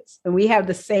places and we have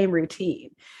the same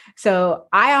routine. So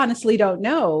I honestly don't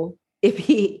know if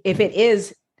it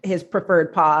is his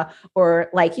preferred paw, or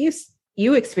like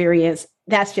you experience,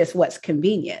 that's just what's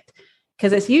convenient,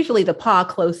 because it's usually the paw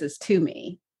closest to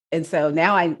me. And so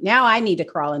now I need to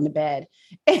crawl into bed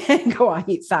and go on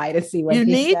each side and see what you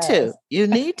need to.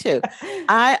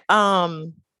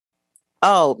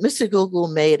 Mr. Google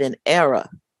made an error.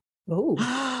 Oh,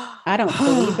 I don't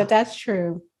believe that's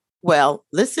true. Well,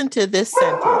 listen to this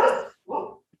sentence.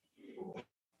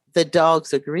 The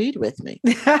dogs agreed with me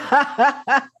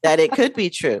that it could be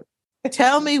true.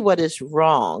 Tell me what is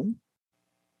wrong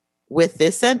with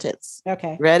this sentence.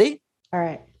 Okay. Ready? All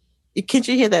right. Can't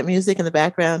you hear that music in the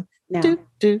background? No. Do,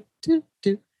 do, do,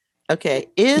 do. Okay.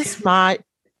 Is my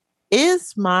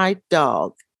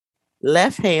dog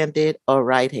left-handed or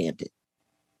right-handed?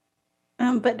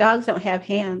 But dogs don't have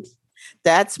hands.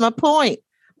 That's my point.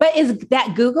 But is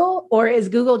that Google, or is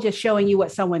Google just showing you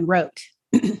what someone wrote?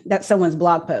 That's someone's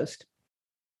blog post.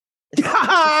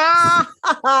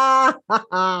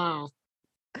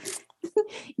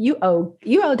 You owe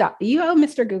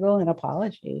Mr. Google an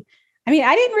apology. I mean,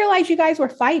 I didn't realize you guys were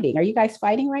fighting. Are you guys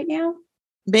fighting right now?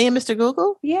 Me and Mr.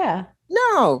 Google? Yeah.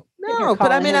 No,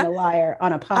 but I mean, a liar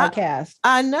on a podcast.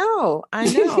 I know,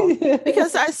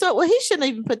 because I saw. Well, he shouldn't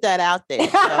even put that out there.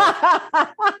 So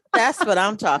that's what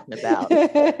I'm talking about.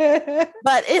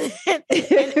 But in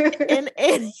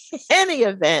any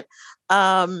event,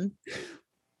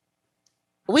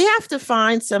 we have to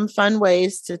find some fun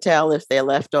ways to tell if they're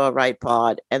left or right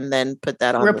pawed, and then put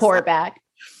that on. Report back.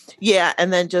 Yeah,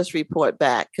 and then just report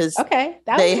back, because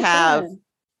they have.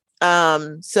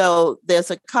 So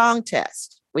there's a Kong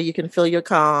test where you can fill your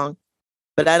Kong,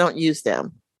 but I don't use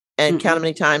them. And count how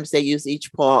many times they use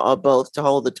each paw or both to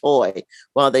hold the toy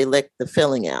while they lick the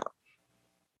filling out.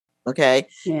 Okay.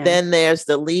 Yeah. Then there's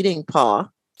the leading paw.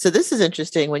 So this is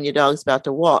interesting when your dog's about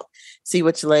to walk. See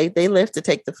which leg they lift to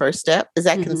take the first step. Is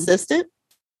that consistent?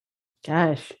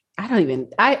 Gosh,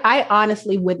 I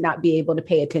honestly would not be able to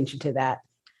pay attention to that.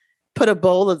 Put a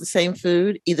bowl of the same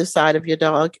food either side of your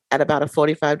dog at about a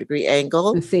 45-degree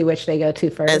angle. And see which they go to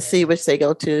first.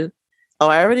 Oh,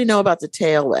 I already know about the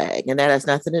tail wag, and that has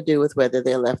nothing to do with whether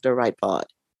they're left or right pawed.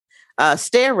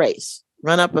 Stair race.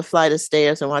 Run up a flight of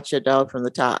stairs and watch your dog from the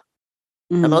top.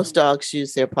 Mm. Most dogs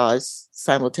use their paws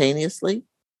simultaneously.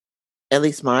 At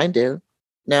least mine do.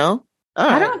 No? All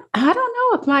right. I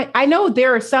don't know if I know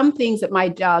there are some things that my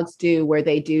dogs do where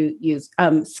they do use,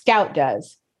 Scout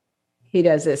does. He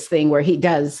does this thing where he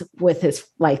does with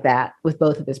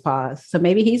both of his paws. So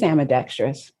maybe he's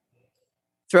ambidextrous.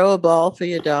 Throw a ball for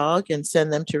your dog and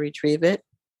send them to retrieve it.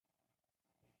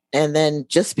 And then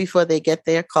just before they get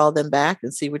there, call them back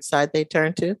and see which side they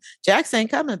turn to. Jax ain't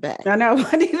coming back. I know.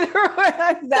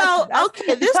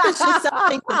 Okay, this is just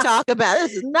something to talk about.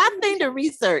 This is nothing to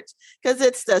research because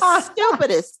it's the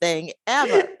stupidest thing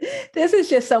ever. This is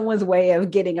just someone's way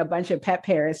of getting a bunch of pet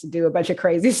parents to do a bunch of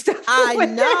crazy stuff. I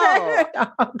know.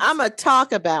 I'm going to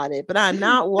talk about it, but I'm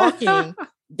not walking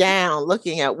down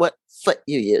looking at what foot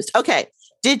you used. Okay.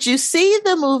 Did you see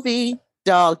the movie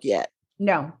Dog yet?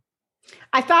 No.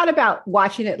 I thought about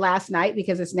watching it last night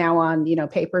because it's now on,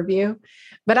 pay-per-view.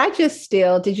 But I just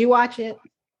still, did you watch it?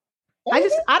 I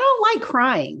don't like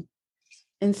crying.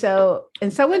 And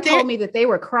someone told me that they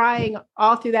were crying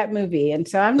all through that movie. And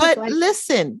so I'm just like,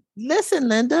 listen,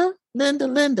 Linda.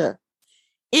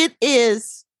 It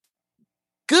is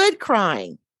good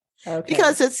crying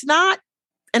because it's not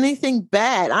anything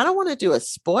bad. I don't want to do a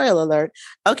spoiler alert.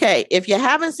 Okay. If you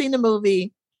haven't seen the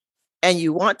movie and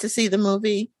you want to see the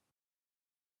movie,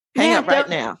 hang up right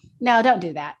now. No, don't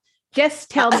do that. Just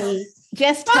tell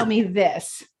me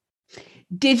this.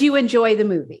 Did you enjoy the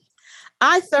movie?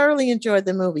 I thoroughly enjoyed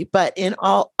the movie, but in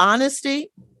all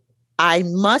honesty, I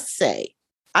must say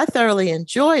I thoroughly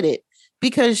enjoyed it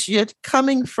because you're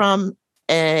coming from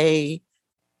a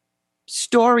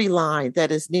storyline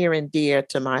that is near and dear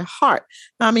to my heart.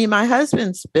 I mean, my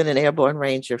husband's been an airborne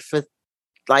ranger for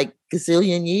like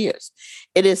gazillion years.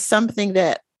 It is something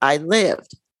that I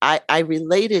lived. I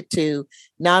related to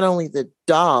not only the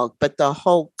dog, but the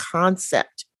whole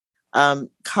concept,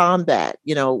 combat,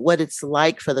 what it's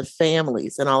like for the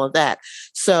families and all of that.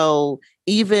 So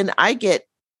even I get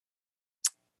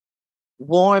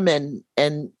warm and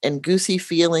goosey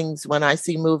feelings when I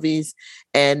see movies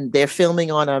and they're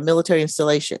filming on a military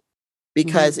installation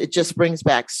because it just brings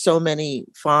back so many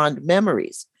fond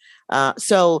memories.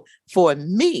 So for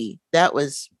me, that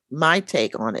was my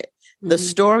take on it. The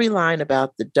storyline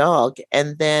about the dog,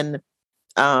 and then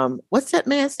what's that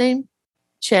man's name?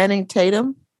 Channing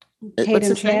Tatum?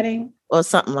 Channing? Or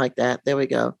something like that. There we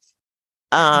go.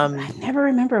 I never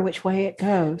remember which way it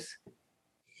goes.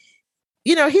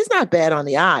 He's not bad on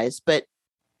the eyes, but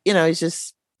he's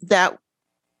just, that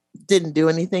didn't do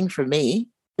anything for me.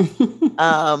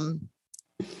 The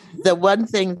one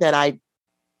thing that I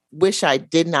wish I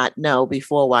did not know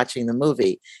before watching the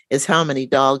movie is how many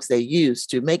dogs they used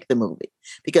to make the movie,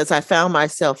 because I found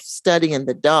myself studying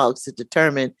the dogs to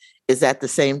determine, is that the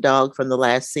same dog from the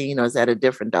last scene or is that a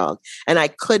different dog? And I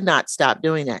could not stop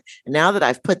doing that. And now that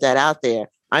I've put that out there,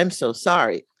 I'm so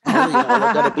sorry. All of y'all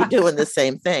are going to be doing the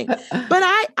same thing. But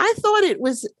I thought it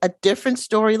was a different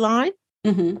storyline.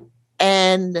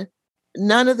 And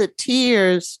none of the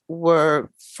tears were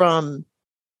from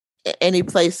any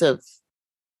place of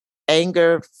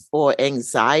anger or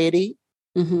anxiety.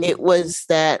 It was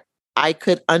that I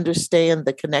could understand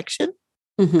the connection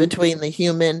between the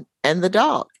human and the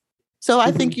dog. So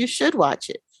I think you should watch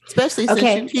it, especially since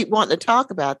you keep wanting to talk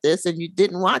about this and you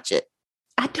didn't watch it.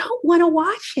 I don't want to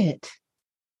watch it.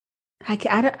 I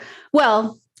don't.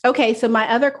 Well, okay. So my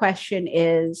other question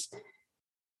is,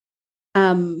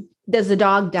 does the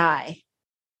dog die?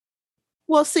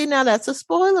 Well, see, now that's a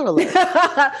spoiler alert.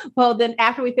 Well, then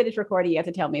after we finish recording, you have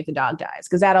to tell me if the dog dies,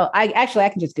 because I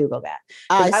can just Google that.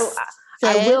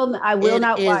 I will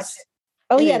not watch it.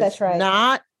 Oh yeah, that's right.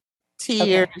 Not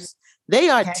tears. Okay. They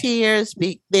are tears.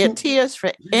 They're tears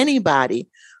for anybody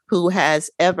who has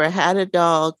ever had a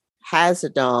dog, has a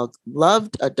dog,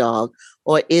 loved a dog,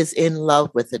 or is in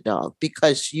love with a dog,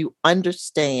 because you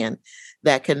understand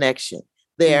that connection.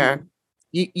 There,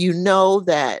 you know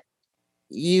that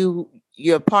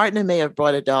your partner may have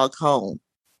brought a dog home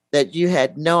that you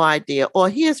had no idea. Or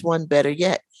here's one better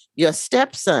yet. Your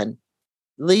stepson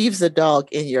leaves a dog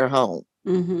in your home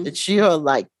that you're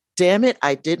like, damn it,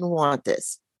 I didn't want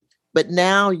this. But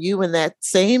now you and that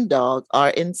same dog are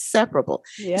inseparable.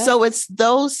 Yeah. So it's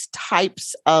those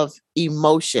types of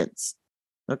emotions.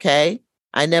 Okay.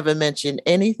 I never mentioned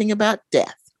anything about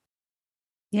death.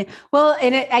 Yeah. Well,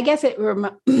 and I guess it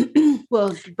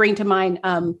will bring to mind,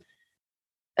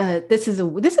 this is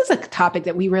a topic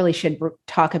that we really should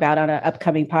talk about on an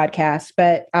upcoming podcast,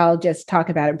 but I'll just talk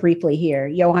about it briefly here.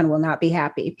 Johan will not be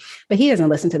happy, but he doesn't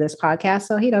listen to this podcast,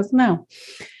 so he doesn't know.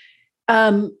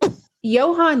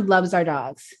 Johan loves our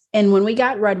dogs. And when we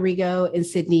got Rodrigo and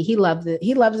Sydney, he loves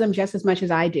them just as much as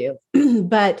I do,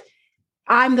 but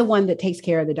I'm the one that takes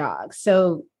care of the dogs.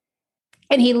 So,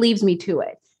 and he leaves me to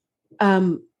it.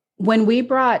 When we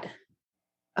brought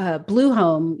Blue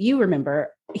home, you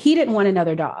remember, he didn't want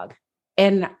another dog.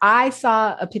 And I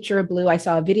saw a picture of Blue. I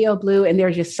saw a video of Blue, and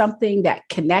there's just something that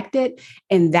connected.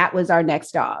 And that was our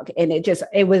next dog. And he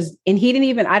didn't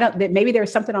even, maybe there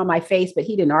was something on my face, but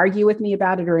he didn't argue with me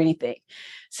about it or anything.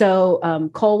 So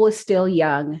Cole was still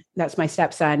young. That's my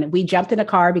stepson. We jumped in a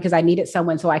car because I needed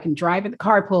someone so I can drive in the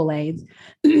carpool lanes.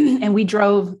 And we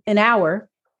drove an hour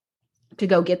to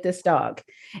go get this dog.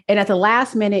 And at the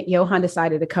last minute, Johan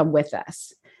decided to come with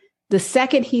us. The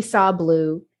second he saw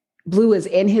Blue was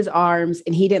in his arms,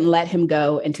 and he didn't let him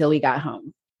go until we got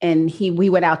home. And we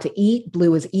went out to eat.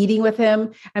 Blue was eating with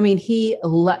him. I mean, he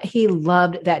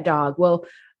loved that dog. Well,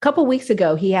 a couple of weeks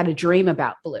ago, he had a dream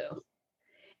about Blue,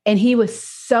 and he was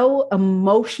so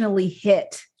emotionally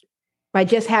hit by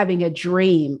just having a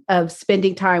dream of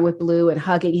spending time with Blue and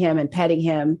hugging him and petting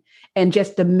him, and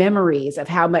just the memories of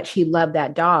how much he loved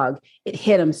that dog, it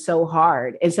hit him so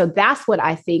hard. And so that's what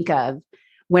I think of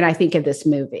when I think of this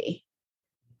movie,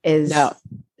 is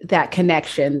that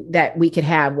connection that we could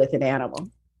have with an animal.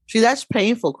 See, that's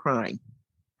painful crying.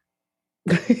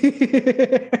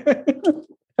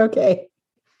 Okay.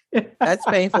 That's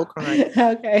painful crying.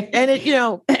 Okay. And it,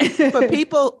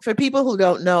 for people who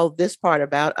don't know this part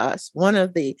about us,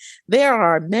 there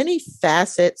are many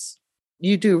facets.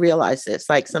 You do realize this.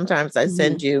 Like sometimes I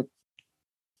send you,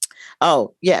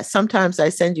 sometimes I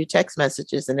send you text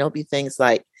messages and there'll be things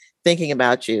like thinking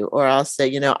about you, or I'll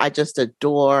say, I just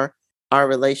adore our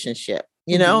relationship.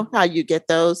 You know how you get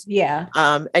those? Yeah.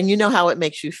 And you know how it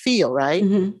makes you feel, right?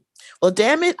 Mm-hmm. Well,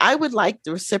 damn it, I would like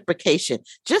the reciprocation.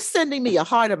 Just sending me a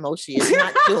heart emoji is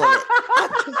not doing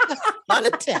it. I'm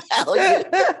going to tell you.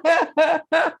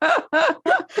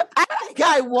 I think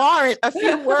I warrant a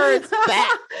few words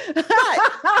back.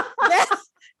 But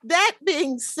that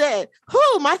being said,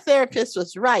 my therapist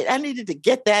was right. I needed to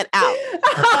get that out.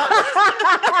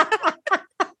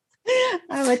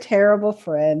 I'm a terrible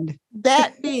friend.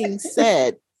 That being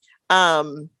said,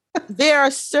 there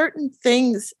are certain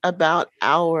things about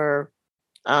our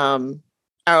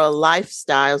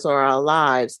lifestyles or our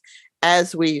lives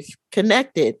as we've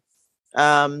connected.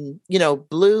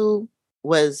 Blue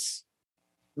was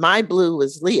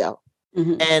Leo,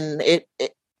 and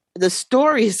the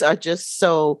stories are just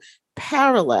so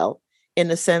parallel in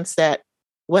the sense that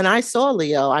when I saw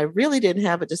Leo, I really didn't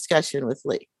have a discussion with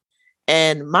Lee,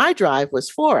 and my drive was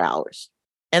 4 hours,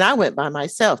 and I went by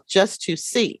myself just to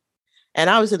see. And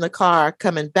I was in the car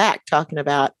coming back talking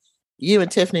about, you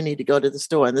and Tiffany need to go to the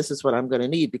store, and this is what I'm going to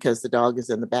need because the dog is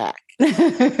in the back.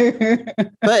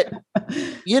 But,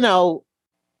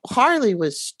 Harley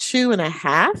was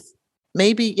 2.5,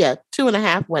 maybe,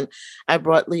 2.5 when I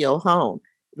brought Leo home.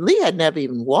 Lee had never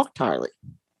even walked Harley.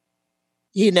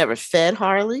 He never fed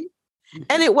Harley.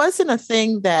 And it wasn't a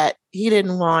thing that he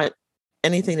didn't want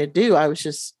anything to do. I was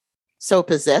just so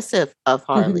possessive of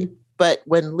Harley. But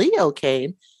when Leo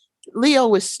came, Leo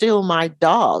was still my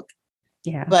dog.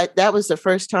 Yeah. But that was the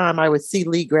first time I would see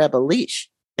Lee grab a leash.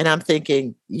 And I'm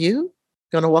thinking, you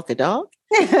gonna walk a dog?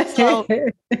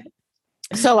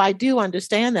 So I do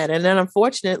understand that. And then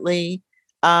unfortunately,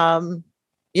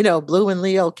 Blue and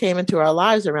Leo came into our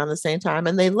lives around the same time,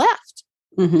 and they left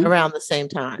around the same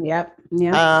time. Yep.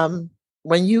 Yeah.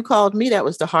 When you called me, that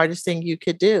was the hardest thing you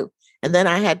could do. And then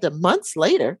I had to months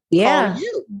later call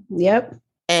you. Yep.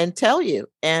 And tell you.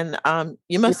 And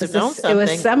you must have known something.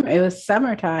 It was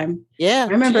summertime. Yeah.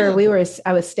 I remember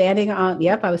I was standing on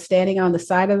the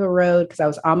side of the road because I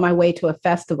was on my way to a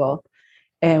festival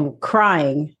and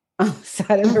crying on the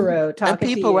side of the road. Talking and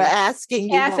people were asking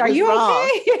you, are you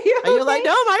okay? And you're like,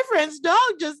 no, my friend's dog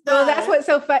just died. Well, that's what's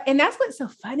so fun. And that's what's so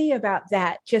funny about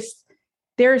that. Just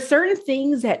there are certain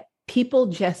things that people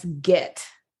just get.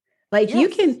 Like you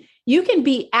can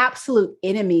be absolute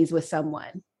enemies with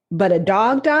someone, but a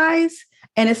dog dies,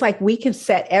 and it's like we can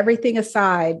set everything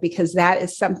aside because that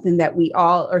is something that we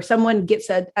all, or someone gets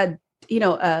a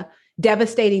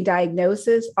devastating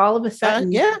diagnosis. All of a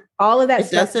sudden, all of that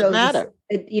stuff doesn't matter.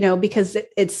 Because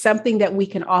it's something that we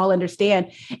can all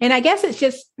understand. And I guess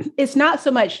it's not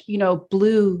so much,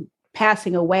 Blue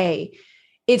passing away.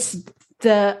 It's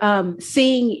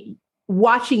the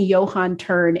watching Johan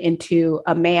turn into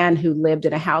a man who lived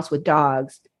in a house with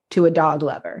dogs to a dog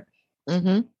lover.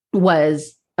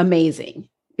 Was amazing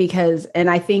and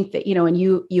I think that, and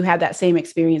you had that same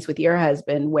experience with your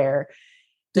husband where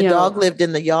the dog lived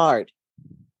in the yard.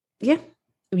 Yeah.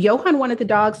 Johan wanted the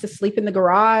dogs to sleep in the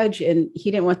garage and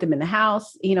he didn't want them in the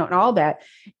house, and all that,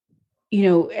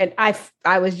 and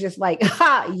I was just like,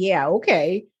 yeah,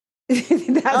 okay.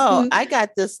 I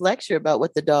got this lecture about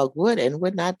what the dog would and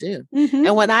would not do.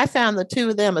 And when I found the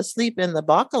two of them asleep in the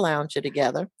Barca lounger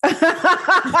together,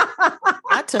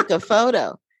 I took a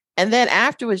photo. And then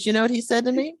afterwards, you know what he said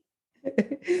to me?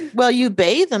 Well, you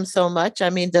bathe them so much. I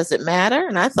mean, does it matter?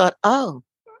 And I thought, oh,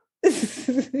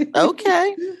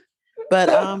 okay. But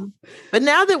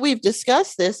now that we've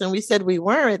discussed this and we said we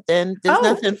weren't, then there's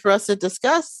nothing for us to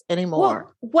discuss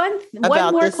anymore. Well,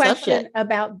 one more question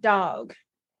about dog.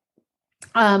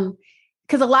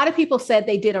 Because a lot of people said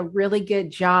they did a really good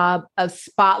job of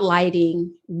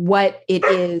spotlighting what it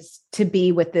is to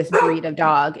be with this breed of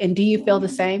dog. And do you feel the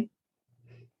same?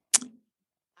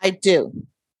 I do,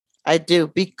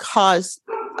 because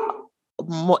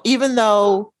even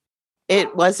though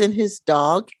it wasn't his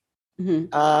dog,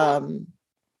 it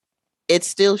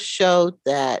still showed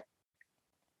that,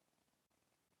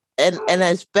 and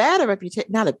as bad a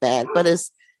reputation, not a bad, but as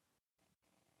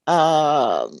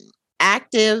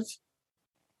active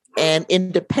and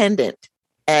independent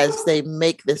as they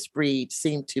make this breed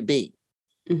seem to be.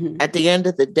 Mm-hmm. At the end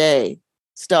of the day,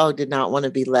 this dog did not want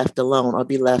to be left alone or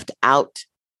be left out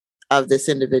of this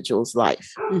individual's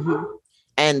life. Mm-hmm.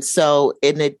 And so,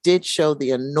 and it did show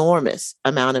the enormous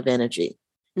amount of energy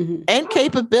mm-hmm. and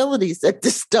capabilities that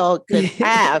this dog could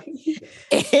have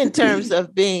in terms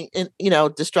of being,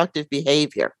 destructive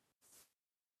behavior.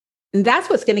 And that's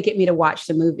what's going to get me to watch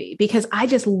the movie, because I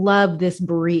just love this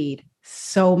breed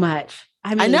so much.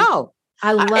 I mean, I know.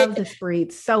 I love this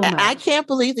breed so much. I can't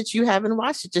believe that you haven't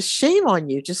watched it. Just shame on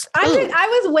you.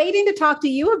 I was waiting to talk to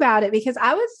you about it, because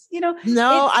I was,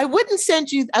 No, I wouldn't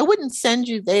send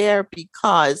you there,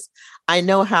 because I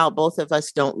know how both of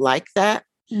us don't like that.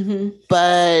 Mm-hmm.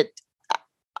 But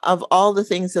of all the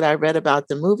things that I read about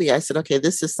the movie, I said, okay,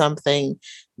 this is something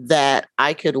that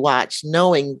I could watch,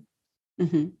 knowing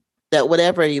mm-hmm. that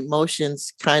whatever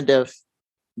emotions kind of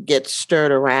get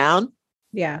stirred around.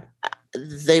 Yeah.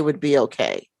 They would be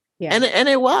okay. Yeah. And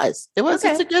it was.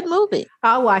 Okay. It's a good movie.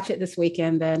 I'll watch it this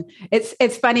weekend then.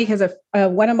 It's funny because of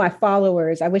one of my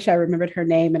followers, I wish I remembered her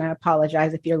name, and I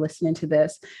apologize if you're listening to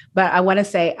this, but I want to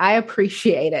say I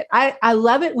appreciate it. I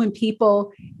love it when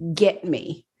people get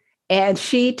me. And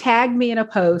she tagged me in a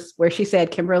post where she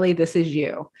said, Kimberly, this is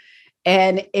you.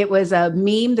 And it was a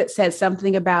meme that said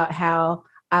something about how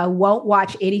I won't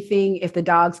watch anything if the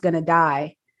dog's going to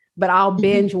die, but I'll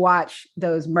binge watch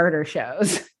those murder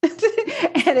shows.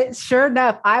 And it's sure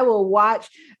enough, I will watch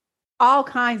all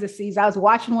kinds of scenes. I was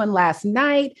watching one last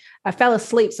night. I fell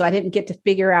asleep, so I didn't get to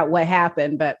figure out what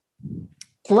happened, but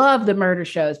love the murder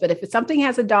shows. But if something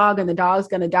has a dog and the dog's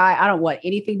going to die, I don't want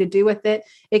anything to do with it.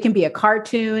 It can be a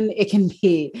cartoon. It can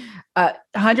be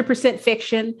 100%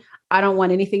 fiction. I don't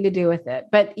want anything to do with it.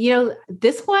 But,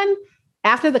 this one,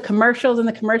 after the commercials,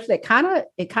 it kind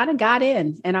of got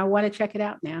in, and I want to check it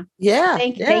out now. Yeah.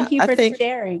 Thank you for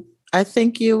sharing. I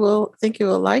think you will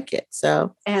like it.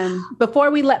 So, and before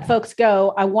we let folks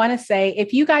go, I want to say,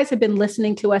 if you guys have been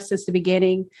listening to us since the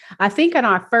beginning, I think on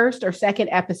our first or second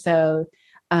episode,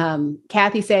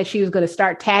 Kathy said she was going to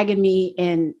start tagging me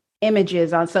in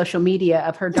images on social media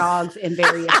of her dogs in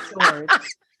various stores.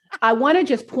 I want to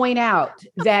just point out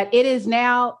that it is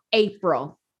now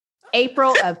April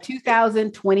of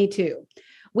 2022.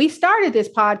 We started this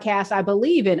podcast, I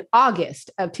believe, in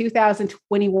August of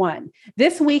 2021.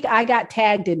 This week, I got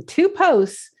tagged in 2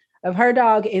 posts of her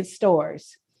dog in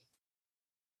stores.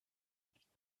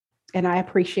 And I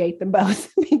appreciate them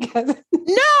both because...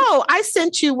 No, I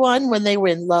sent you one when they were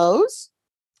in Lowe's.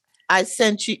 I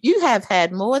sent you have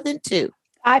had more than 2.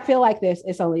 I feel like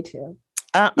it's only 2.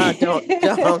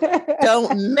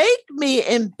 Don't make me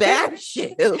embarrass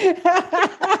you.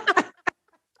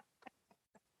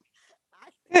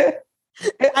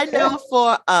 I know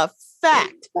for a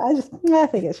fact. I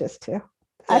think it's just 2.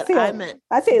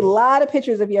 I see a lot of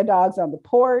pictures of your dogs on the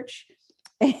porch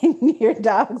and your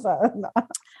dogs on.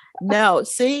 No,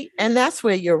 see, and that's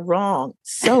where you're wrong.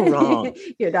 So wrong.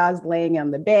 Your dog's laying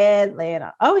on the bed,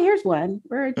 Oh, here's one.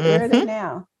 Where are they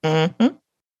now? Mm-hmm.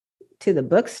 To the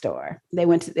bookstore. They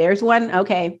went to. There's one.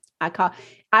 Okay,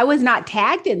 I was not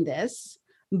tagged in this.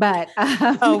 But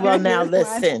oh, well, now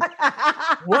listen,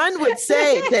 one would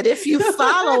say that if you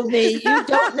follow me, you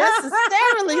don't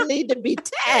necessarily need to be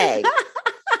tagged.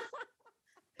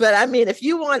 But I mean, if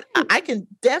you want, I can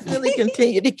definitely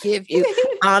continue to give you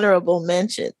honorable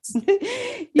mentions.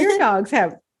 Your dogs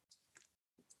have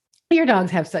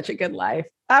such a good life.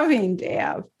 I mean,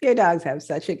 damn, your dogs have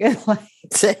such a good life.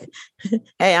 Hey,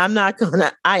 I am not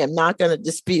gonna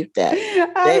dispute that.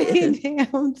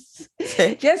 Damn.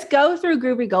 Just go through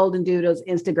Groovy Golden Doodle's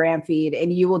Instagram feed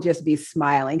and you will just be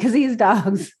smiling because these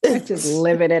dogs are just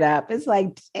living it up. It's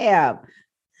like, damn.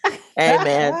 Hey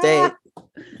man,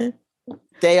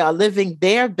 they are living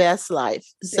their best life.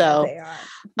 So they are.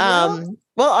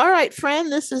 Well, all right,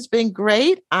 friend, this has been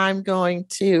great. I'm going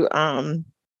to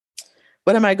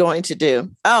what am I going to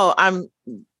do? Oh, I'm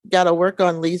got to work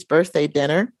on Lee's birthday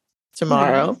dinner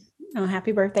tomorrow. Oh,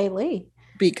 happy birthday, Lee.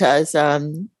 Because,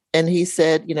 and he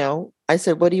said, I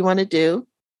said, what do you want to do?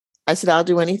 I said, I'll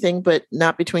do anything, but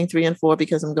not between 3 and 4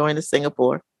 because I'm going to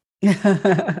Singapore.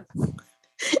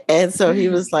 And so he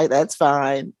was like, that's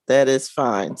fine. That is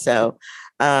fine. So,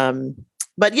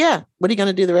 but yeah, what are you going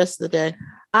to do the rest of the day?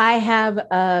 I have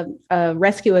a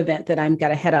rescue event that I'm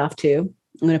going to head off to.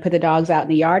 I'm going to put the dogs out in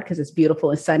the yard because it's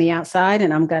beautiful and sunny outside.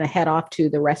 And I'm going to head off to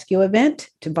the rescue event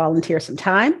to volunteer some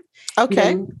time.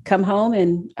 Okay. Come home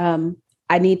and I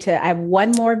have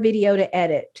 1 more video to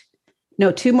edit.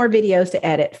 No, 2 more videos to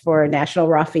edit for National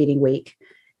Raw Feeding Week.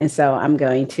 And so I'm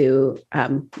going to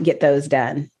get those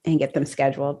done and get them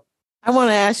scheduled. I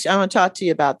want to talk to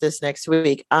you about this next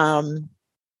week.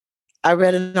 I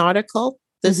read an article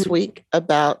this week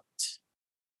about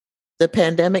the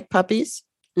pandemic puppies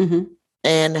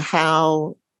and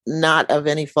how, not of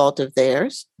any fault of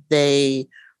theirs, they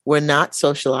were not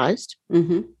socialized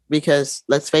because,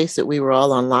 let's face it, we were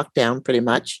all on lockdown pretty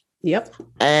much. Yep.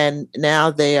 And now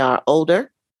they are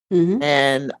older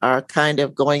and are kind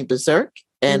of going berserk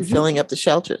and filling up the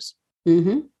shelters.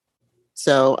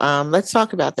 So let's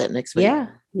talk about that next week.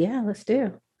 Yeah, let's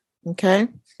do. Okay.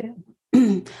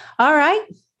 All right.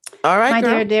 My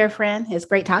girl. dear friend, it's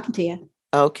great talking to you.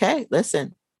 Okay,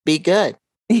 listen, be good.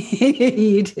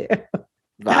 You too.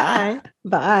 Bye.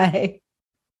 Bye.